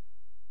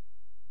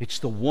 It's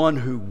the one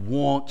who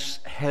wants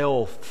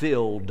hell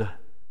filled.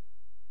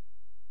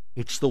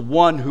 It's the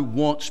one who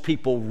wants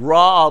people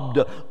robbed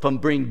from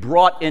being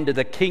brought into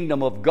the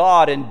kingdom of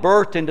God and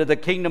birthed into the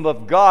kingdom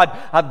of God.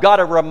 I've got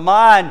to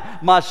remind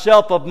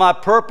myself of my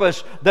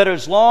purpose, that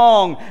as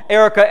long,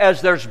 Erica,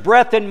 as there's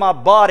breath in my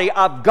body,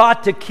 I've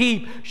got to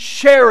keep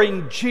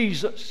sharing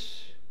Jesus.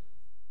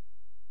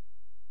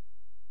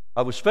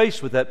 I was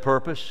faced with that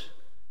purpose.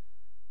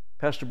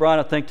 Pastor Brian,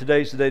 I think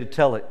today's the day to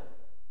tell it.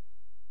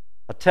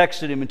 I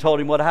texted him and told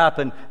him what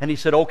happened, and he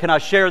said, "Oh, can I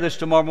share this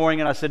tomorrow morning?"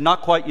 And I said,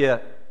 "Not quite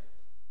yet."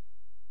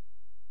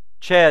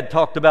 Chad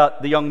talked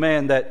about the young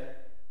man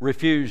that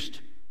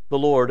refused the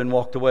Lord and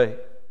walked away.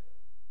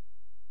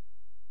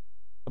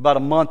 About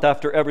a month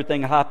after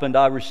everything happened,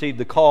 I received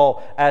the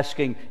call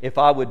asking if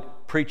I would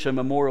preach a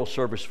memorial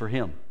service for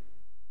him.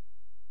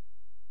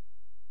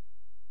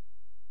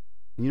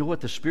 And you know what?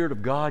 The Spirit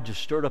of God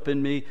just stirred up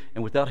in me,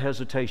 and without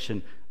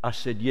hesitation, I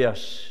said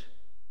yes.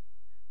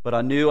 But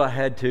I knew I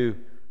had to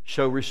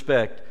show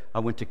respect. I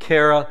went to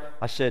Kara.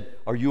 I said,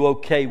 "Are you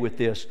okay with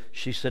this?"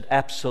 She said,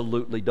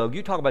 "Absolutely, Doug."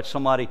 You talk about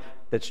somebody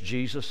that's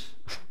Jesus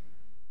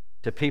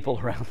to people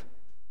around.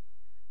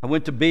 I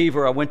went to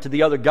Beaver. I went to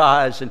the other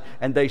guys,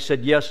 and they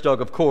said, "Yes,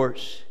 Doug, of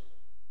course."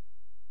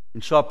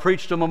 And so I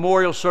preached a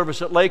memorial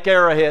service at Lake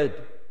Arrowhead.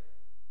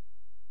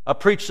 I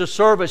preached a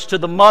service to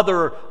the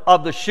mother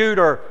of the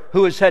shooter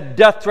who has had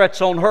death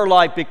threats on her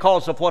life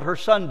because of what her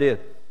son did.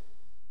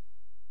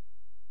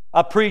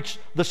 I preached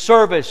the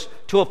service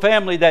to a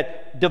family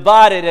that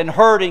divided and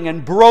hurting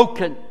and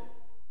broken.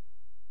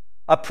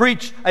 I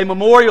preached a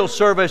memorial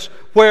service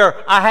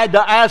where I had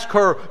to ask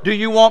her, do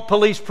you want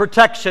police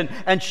protection?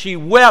 And she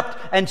wept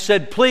and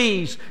said,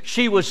 please.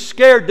 She was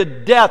scared to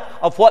death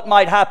of what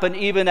might happen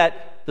even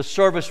at the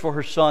service for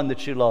her son that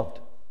she loved.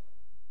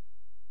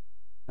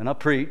 And I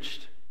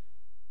preached,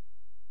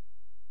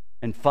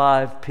 and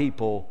 5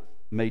 people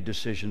made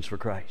decisions for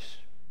Christ.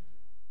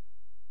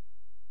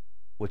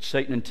 What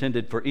Satan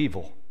intended for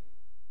evil,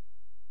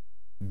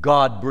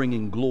 God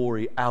bringing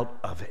glory out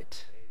of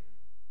it.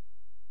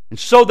 And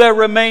so there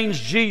remains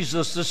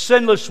Jesus, the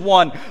sinless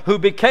one, who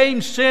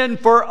became sin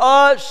for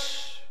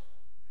us.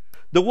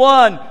 The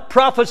one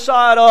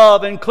prophesied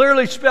of and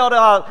clearly spelled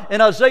out in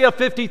Isaiah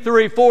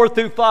 53, 4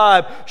 through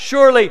 5.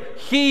 Surely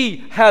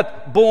He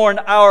hath borne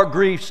our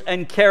griefs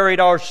and carried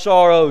our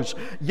sorrows.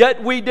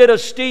 Yet we did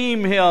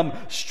esteem Him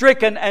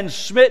stricken and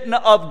smitten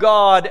of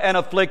God and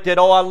afflicted.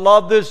 Oh, I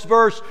love this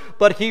verse.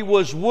 But He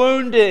was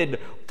wounded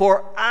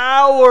for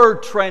our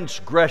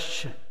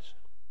transgressions.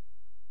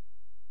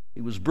 He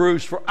was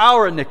bruised for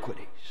our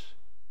iniquities.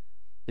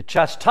 The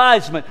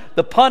chastisement,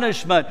 the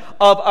punishment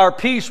of our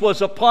peace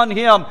was upon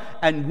Him,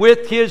 and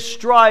with His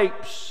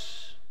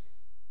stripes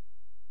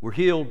we're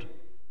healed.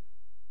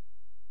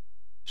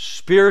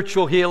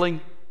 Spiritual healing.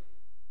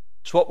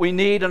 It's what we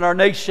need in our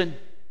nation.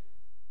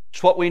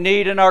 It's what we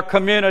need in our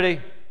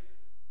community.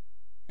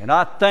 And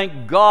I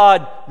thank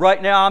God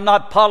right now, I'm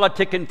not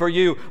politicking for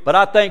you, but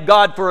I thank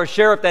God for a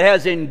sheriff that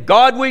has "In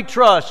God We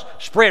Trust"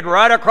 spread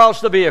right across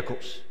the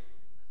vehicles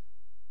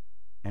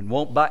and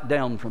won't back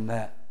down from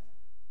that.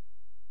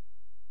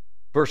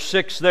 Verse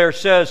 6 there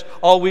says,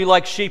 all we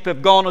like sheep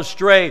have gone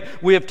astray.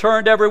 We have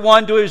turned every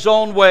one to his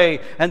own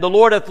way, and the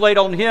Lord hath laid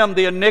on Him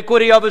the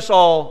iniquity of us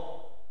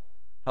all.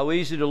 How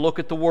easy to look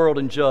at the world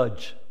and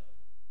judge.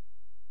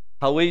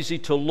 How easy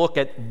to look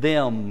at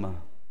them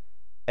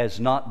as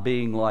not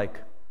being like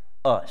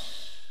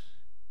us.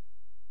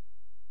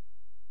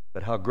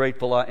 But how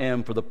grateful I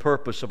am for the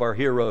purpose of our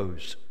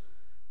heroes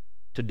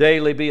to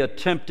daily be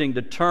attempting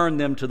to turn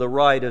them to the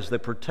right as they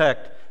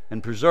protect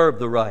and preserve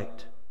the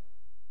right.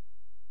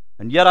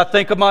 And yet I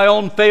think of my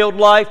own failed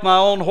life, my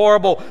own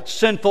horrible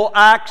sinful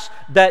acts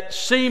that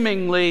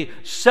seemingly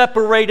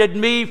separated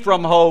me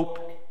from hope,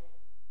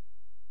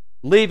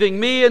 leaving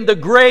me in the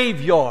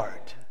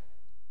graveyard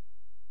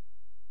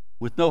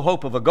with no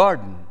hope of a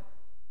garden.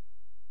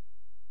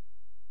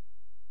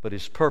 But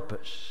His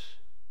purpose,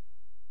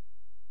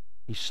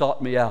 He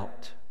sought me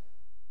out.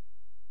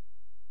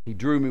 He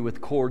drew me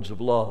with cords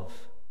of love.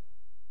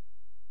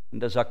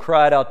 And as I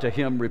cried out to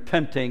Him,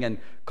 repenting and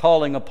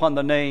calling upon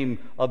the name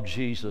of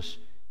Jesus,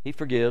 He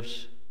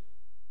forgives,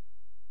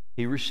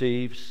 He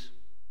receives,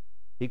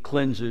 He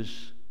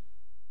cleanses,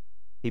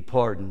 He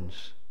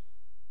pardons.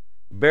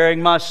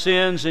 Bearing my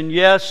sins, and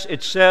yes,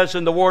 it says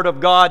in the Word of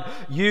God,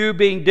 you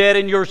being dead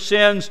in your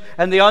sins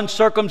and the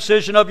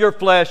uncircumcision of your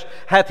flesh,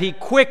 hath He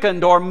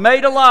quickened or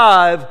made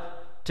alive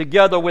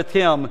together with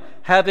Him,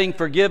 having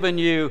forgiven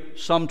you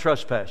some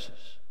trespasses.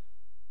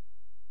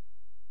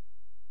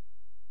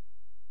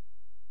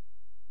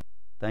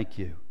 Thank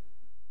you.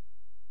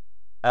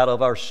 Out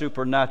of our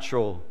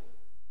supernatural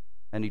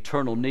and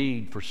eternal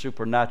need for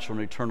supernatural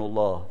and eternal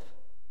love,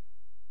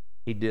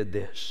 He did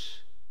this.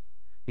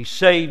 He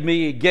saved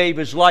me. He gave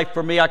His life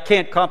for me. I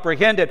can't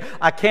comprehend it.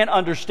 I can't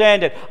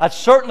understand it. I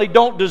certainly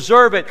don't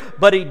deserve it,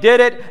 but He did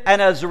it,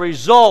 and as a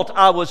result,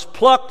 I was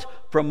plucked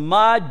from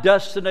my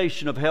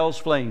destination of hell's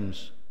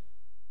flames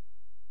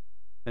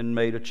and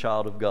made a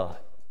child of God.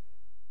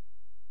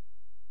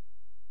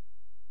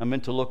 I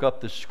meant to look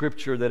up the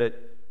scripture that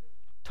it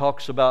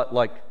talks about,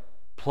 like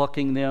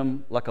plucking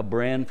them like a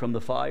brand from the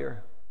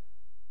fire.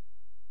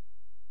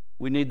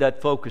 We need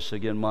that focus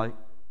again, Mike.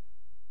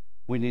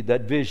 We need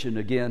that vision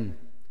again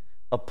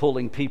of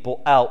pulling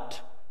people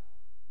out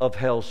of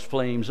hell's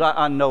flames.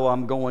 I know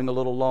I'm going a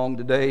little long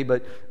today,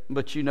 but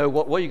you know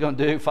what are you going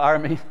to do? Fire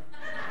me?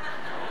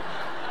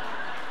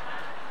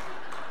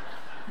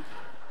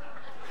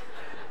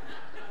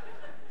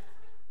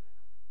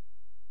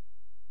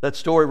 That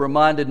story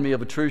reminded me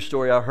of a true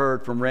story I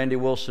heard from Randy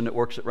Wilson that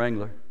works at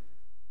Wrangler.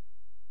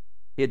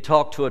 He had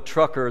talked to a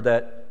trucker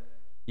that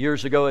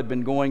years ago had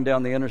been going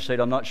down the interstate.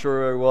 I'm not sure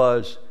where he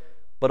was,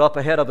 but up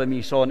ahead of him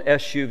he saw an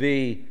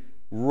SUV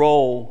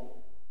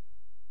roll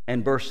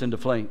and burst into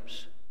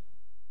flames.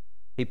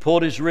 He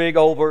pulled his rig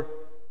over,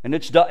 and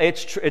it's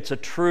a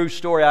true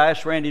story. I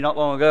asked Randy not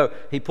long ago.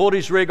 He pulled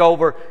his rig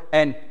over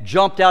and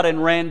jumped out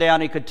and ran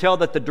down. He could tell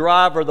that the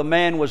driver, the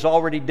man, was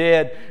already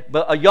dead,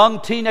 but a young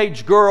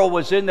teenage girl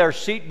was in there,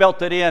 seat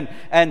belted in,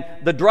 and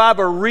the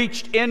driver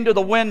reached into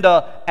the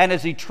window, and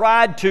as he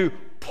tried to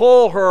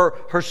pull her,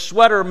 her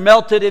sweater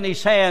melted in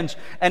his hands,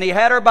 and he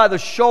had her by the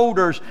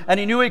shoulders, and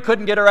he knew he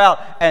couldn't get her out,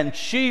 and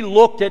she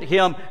looked at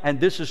him, and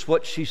this is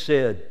what she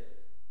said: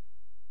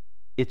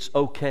 "It's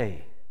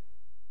okay.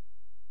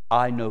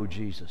 I know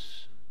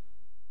Jesus."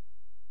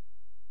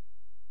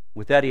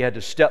 With that, he had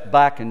to step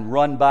back and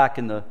run back,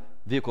 and the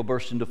vehicle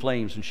burst into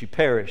flames, and she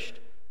perished.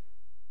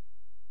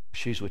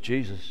 She's with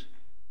Jesus.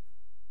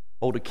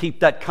 Oh, to keep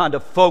that kind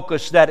of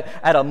focus that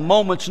at a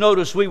moment's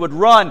notice we would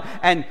run,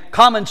 and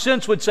common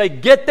sense would say,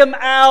 get them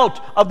out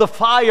of the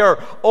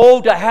fire.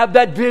 Oh, to have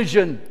that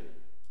vision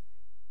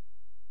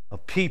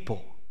of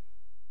people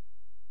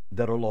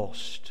that are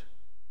lost.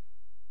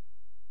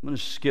 I'm going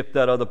to skip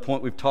that other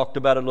point. We've talked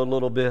about it a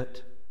little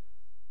bit,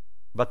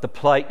 about the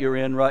plight you're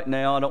in right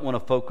now. I don't want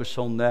to focus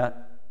on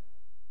that,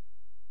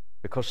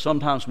 because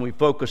sometimes when we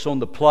focus on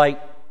the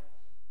plight,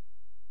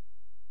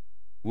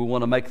 we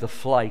want to make the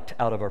flight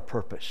out of our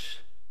purpose.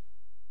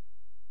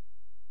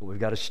 But we've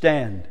got to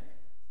stand,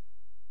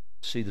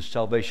 see the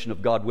salvation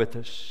of God with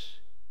us.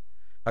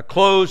 I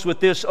close with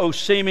this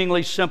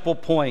seemingly simple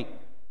point.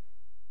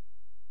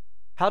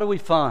 How do we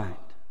find?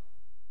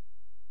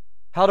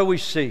 How do we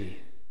see?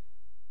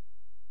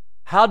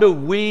 How do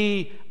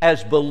we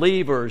as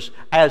believers,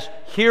 as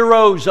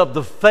heroes of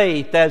the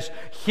faith, as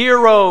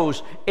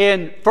heroes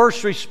in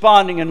first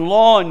responding and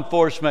law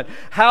enforcement,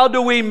 how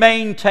do we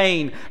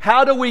maintain,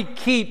 how do we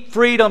keep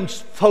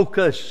freedom's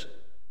focus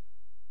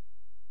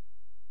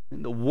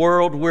in the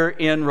world we're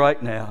in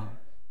right now?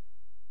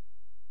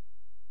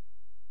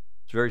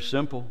 It's very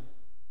simple.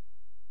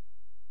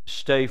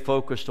 Stay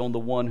focused on the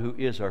one who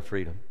is our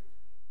freedom.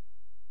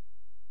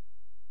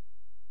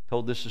 I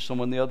told this to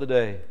someone the other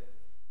day.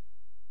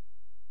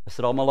 I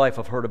said, all my life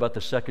I've heard about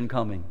the second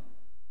coming.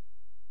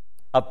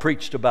 I've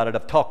preached about it.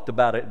 I've talked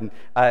about it. And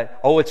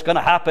it's going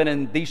to happen,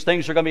 and these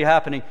things are going to be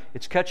happening.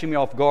 It's catching me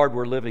off guard.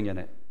 We're living in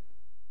it.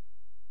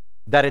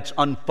 That it's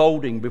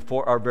unfolding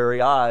before our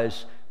very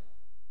eyes.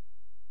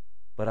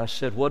 But I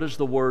said, what does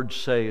the Word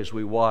say as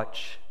we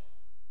watch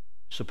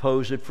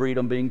supposed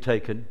freedom being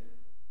taken?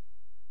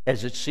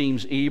 As it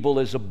seems evil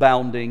is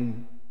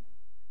abounding,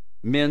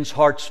 men's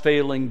hearts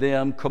failing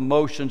them,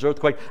 commotions,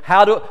 earthquake.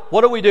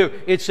 What do we do?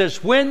 It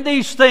says, when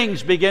these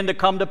things begin to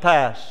come to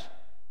pass,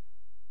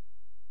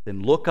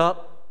 then look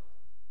up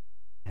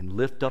and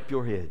lift up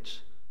your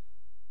heads.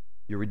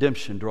 Your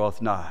redemption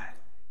draweth nigh.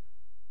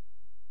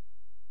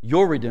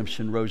 Your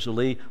redemption,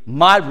 Rosalie,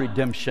 my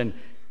redemption.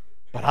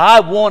 But I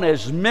want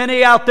as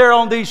many out there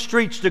on these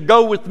streets to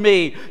go with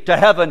me to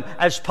heaven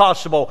as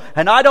possible.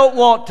 And I don't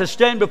want to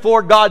stand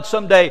before God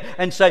someday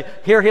and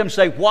hear Him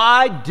say,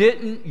 why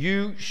didn't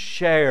you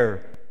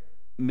share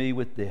me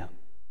with them?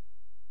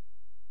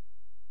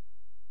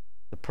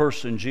 The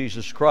person,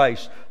 Jesus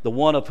Christ, the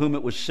one of whom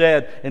it was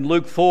said in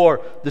Luke 4,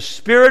 the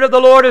Spirit of the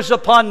Lord is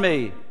upon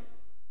me,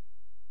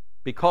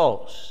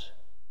 because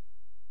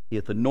He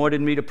hath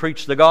anointed me to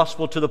preach the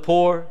gospel to the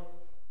poor.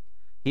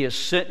 He has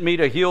sent me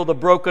to heal the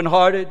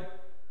brokenhearted,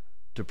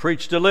 to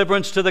preach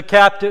deliverance to the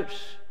captives,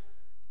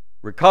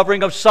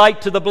 recovering of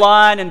sight to the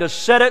blind, and to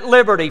set at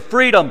liberty,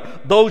 freedom,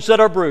 those that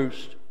are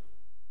bruised,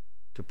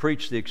 to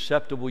preach the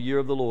acceptable year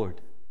of the Lord.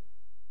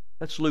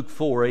 That's Luke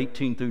 4,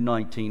 18 through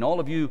 19. All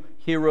of you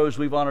heroes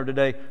we've honored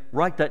today,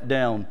 write that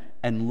down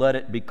and let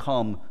it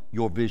become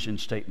your vision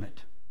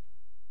statement.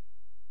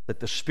 That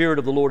the Spirit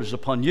of the Lord is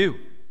upon you,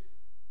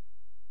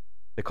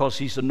 because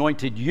He's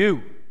anointed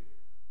you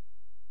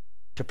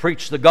to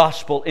preach the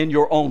gospel in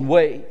your own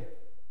way,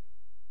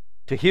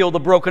 to heal the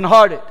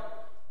brokenhearted,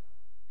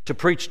 to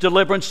preach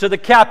deliverance to the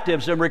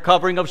captives and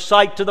recovering of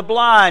sight to the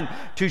blind,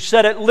 to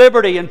set at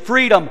liberty and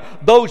freedom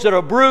those that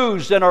are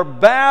bruised and are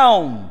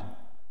bound.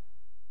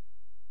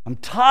 I'm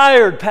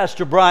tired,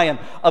 Pastor Brian,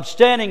 of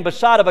standing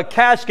beside of a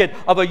casket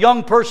of a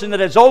young person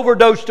that has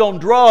overdosed on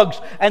drugs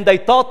and they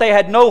thought they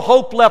had no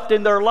hope left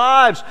in their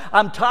lives.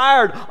 I'm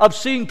tired of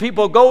seeing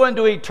people go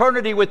into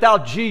eternity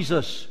without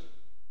Jesus.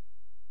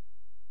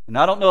 And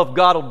I don't know if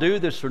God will do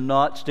this or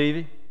not,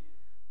 Stevie,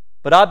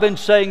 but I've been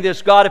saying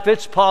this, God, if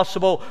it's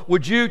possible,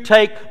 would you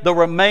take the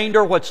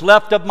remainder, what's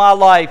left of my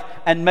life,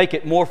 and make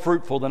it more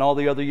fruitful than all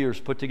the other years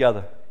put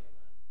together?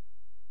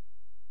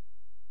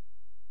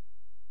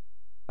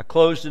 I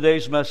close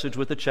today's message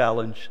with a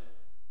challenge.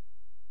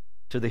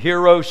 To the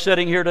hero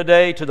sitting here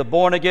today, to the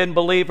born-again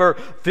believer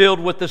filled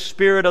with the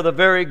Spirit of the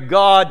very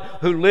God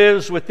who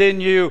lives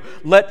within you,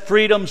 let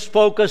freedom's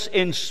focus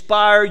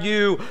inspire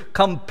you,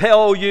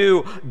 compel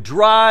you,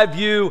 drive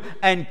you,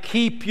 and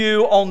keep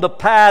you on the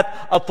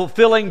path of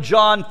fulfilling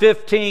John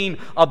 15,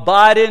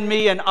 abide in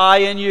me and I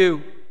in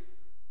you.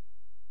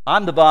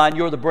 I'm the vine,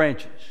 you're the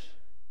branches.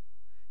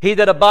 He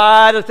that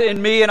abideth in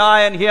me and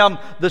I in him,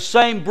 the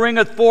same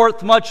bringeth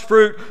forth much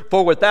fruit,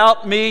 for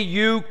without me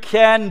you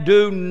can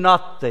do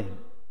nothing.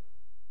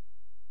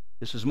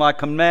 This is my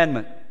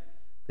commandment,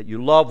 that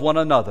you love one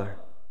another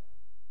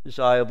as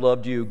I have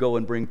loved you. Go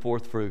and bring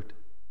forth fruit.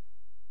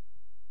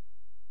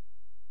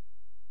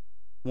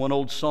 One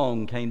old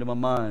song came to my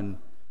mind,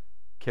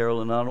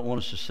 Carol, and I don't want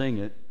us to sing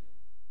it.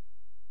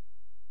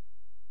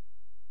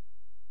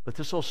 But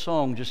this old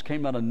song just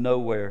came out of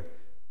nowhere.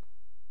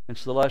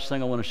 It's the last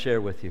thing I want to share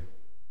with you.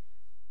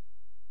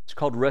 It's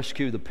called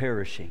Rescue the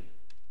Perishing.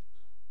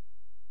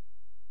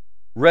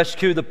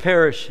 Rescue the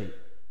perishing.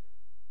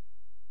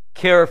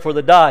 Care for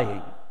the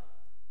dying.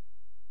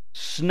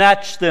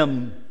 Snatch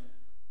them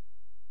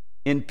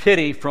in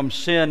pity from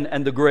sin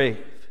and the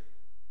grave.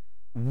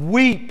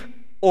 Weep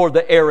o'er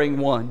the erring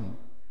one.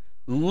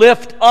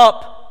 Lift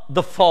up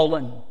the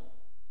fallen.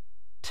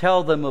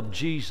 Tell them of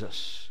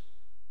Jesus,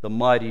 the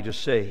mighty to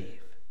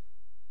save.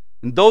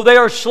 And though they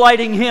are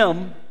slighting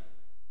Him,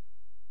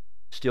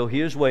 still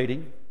He is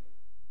waiting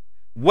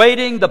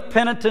the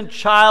penitent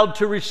child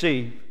to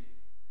receive.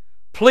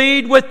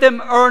 Plead with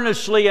them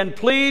earnestly and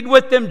plead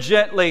with them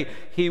gently.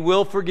 He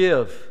will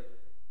forgive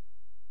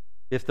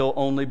if they'll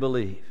only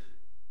believe.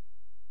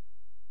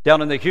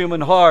 Down in the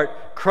human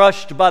heart,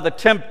 crushed by the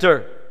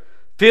tempter,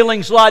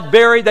 feelings lie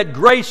buried that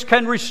grace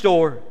can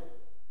restore.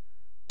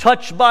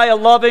 Touched by a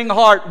loving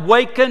heart,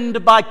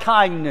 wakened by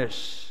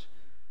kindness,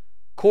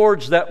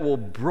 cords that will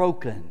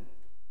broken.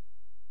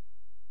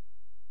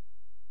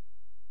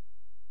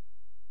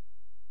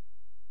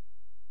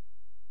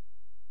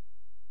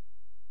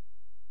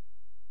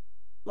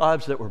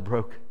 Lives that were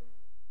broken.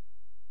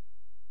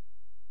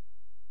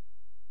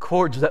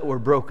 Cords that were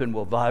broken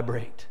will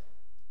vibrate.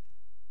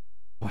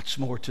 Once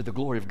more to the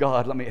glory of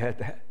God. Let me add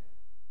that.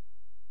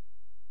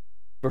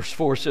 Verse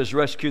 4 says,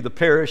 rescue the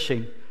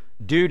perishing.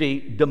 Duty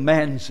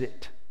demands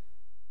it.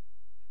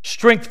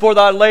 Strength for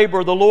thy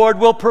labor the Lord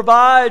will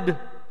provide.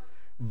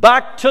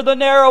 Back to the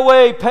narrow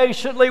way,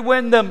 patiently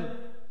win them.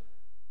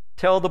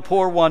 Tell the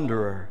poor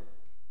wanderer,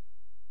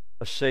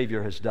 a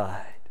Savior has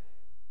died.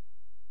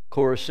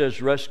 Chorus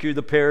says, rescue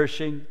the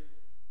perishing.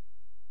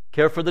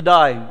 Care for the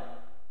dying.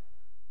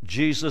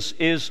 Jesus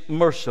is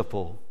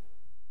merciful.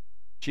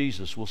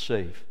 Jesus will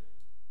save.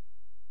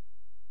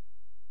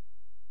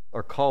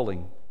 Our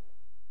calling,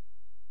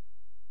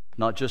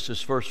 not just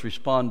as first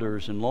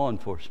responders and law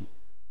enforcement,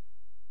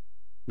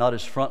 not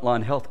as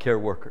frontline healthcare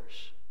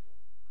workers,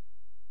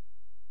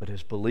 but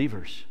as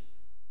believers.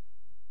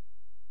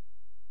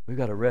 We've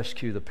got to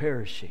rescue the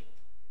perishing,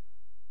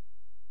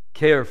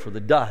 care for the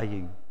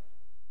dying,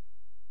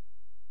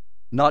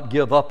 not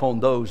give up on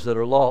those that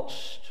are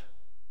lost.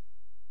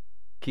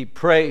 Keep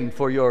praying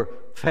for your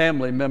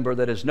family member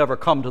that has never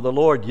come to the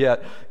Lord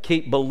yet.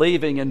 Keep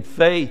believing in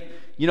faith.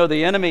 You know,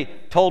 the enemy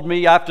told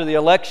me after the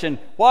election,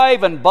 why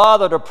even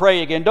bother to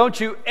pray again? Don't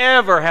you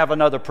ever have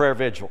another prayer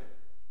vigil.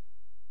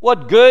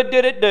 What good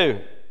did it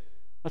do?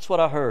 That's what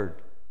I heard.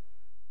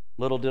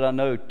 Little did I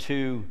know,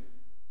 2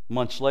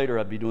 months later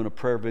I'd be doing a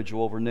prayer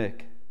vigil over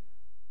Nick.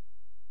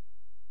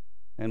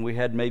 And we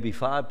had maybe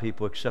 5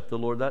 people accept the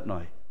Lord that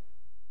night.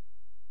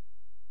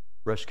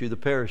 Rescue the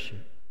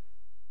perishing.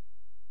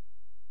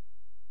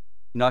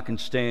 And I can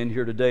stand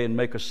here today and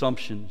make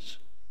assumptions.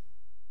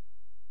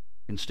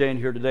 I can stand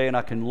here today and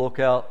I can look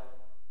out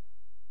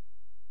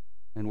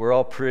and we're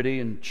all pretty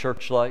and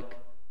church-like.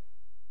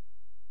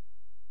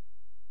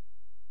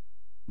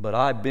 But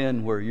I've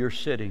been where you're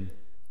sitting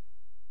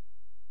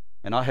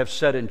and I have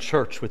sat in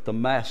church with the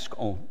mask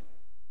on.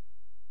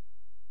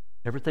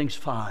 Everything's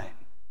fine.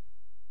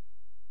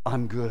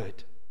 I'm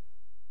good.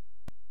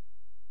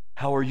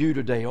 How are you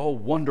today? Oh,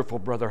 wonderful,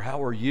 brother.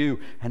 How are you?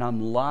 And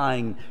I'm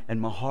lying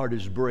and my heart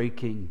is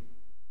breaking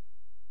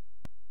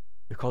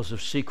because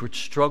of secret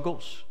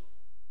struggles,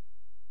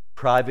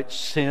 private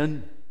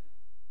sin,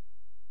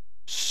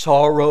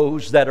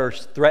 sorrows that are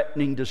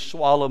threatening to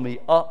swallow me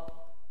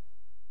up,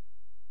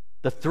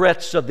 the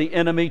threats of the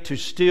enemy to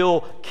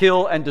steal,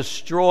 kill, and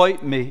destroy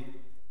me.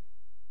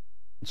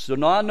 So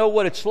now I know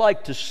what it's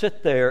like to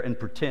sit there and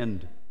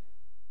pretend.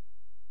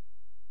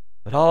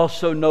 But I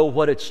also know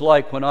what it's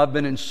like when I've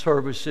been in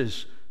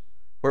services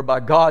where by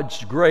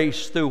God's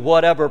grace, through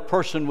whatever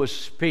person was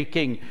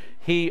speaking,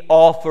 He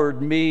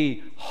offered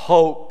me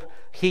hope.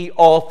 He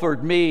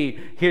offered me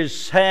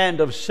His hand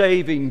of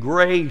saving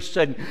grace.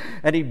 And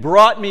He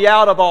brought me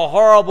out of a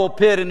horrible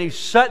pit and He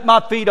set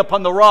my feet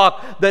upon the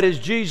rock that is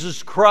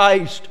Jesus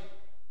Christ.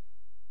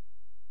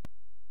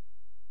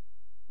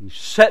 He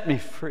set me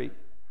free.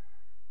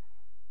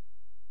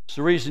 It's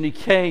the reason He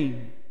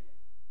came.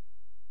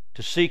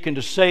 To seek and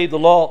to save the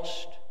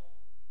lost.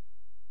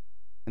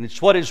 And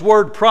it's what His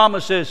Word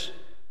promises,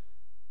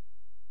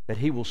 that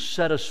He will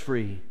set us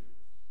free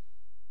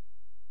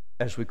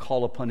as we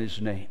call upon His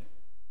name.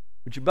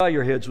 Would you bow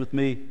your heads with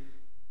me?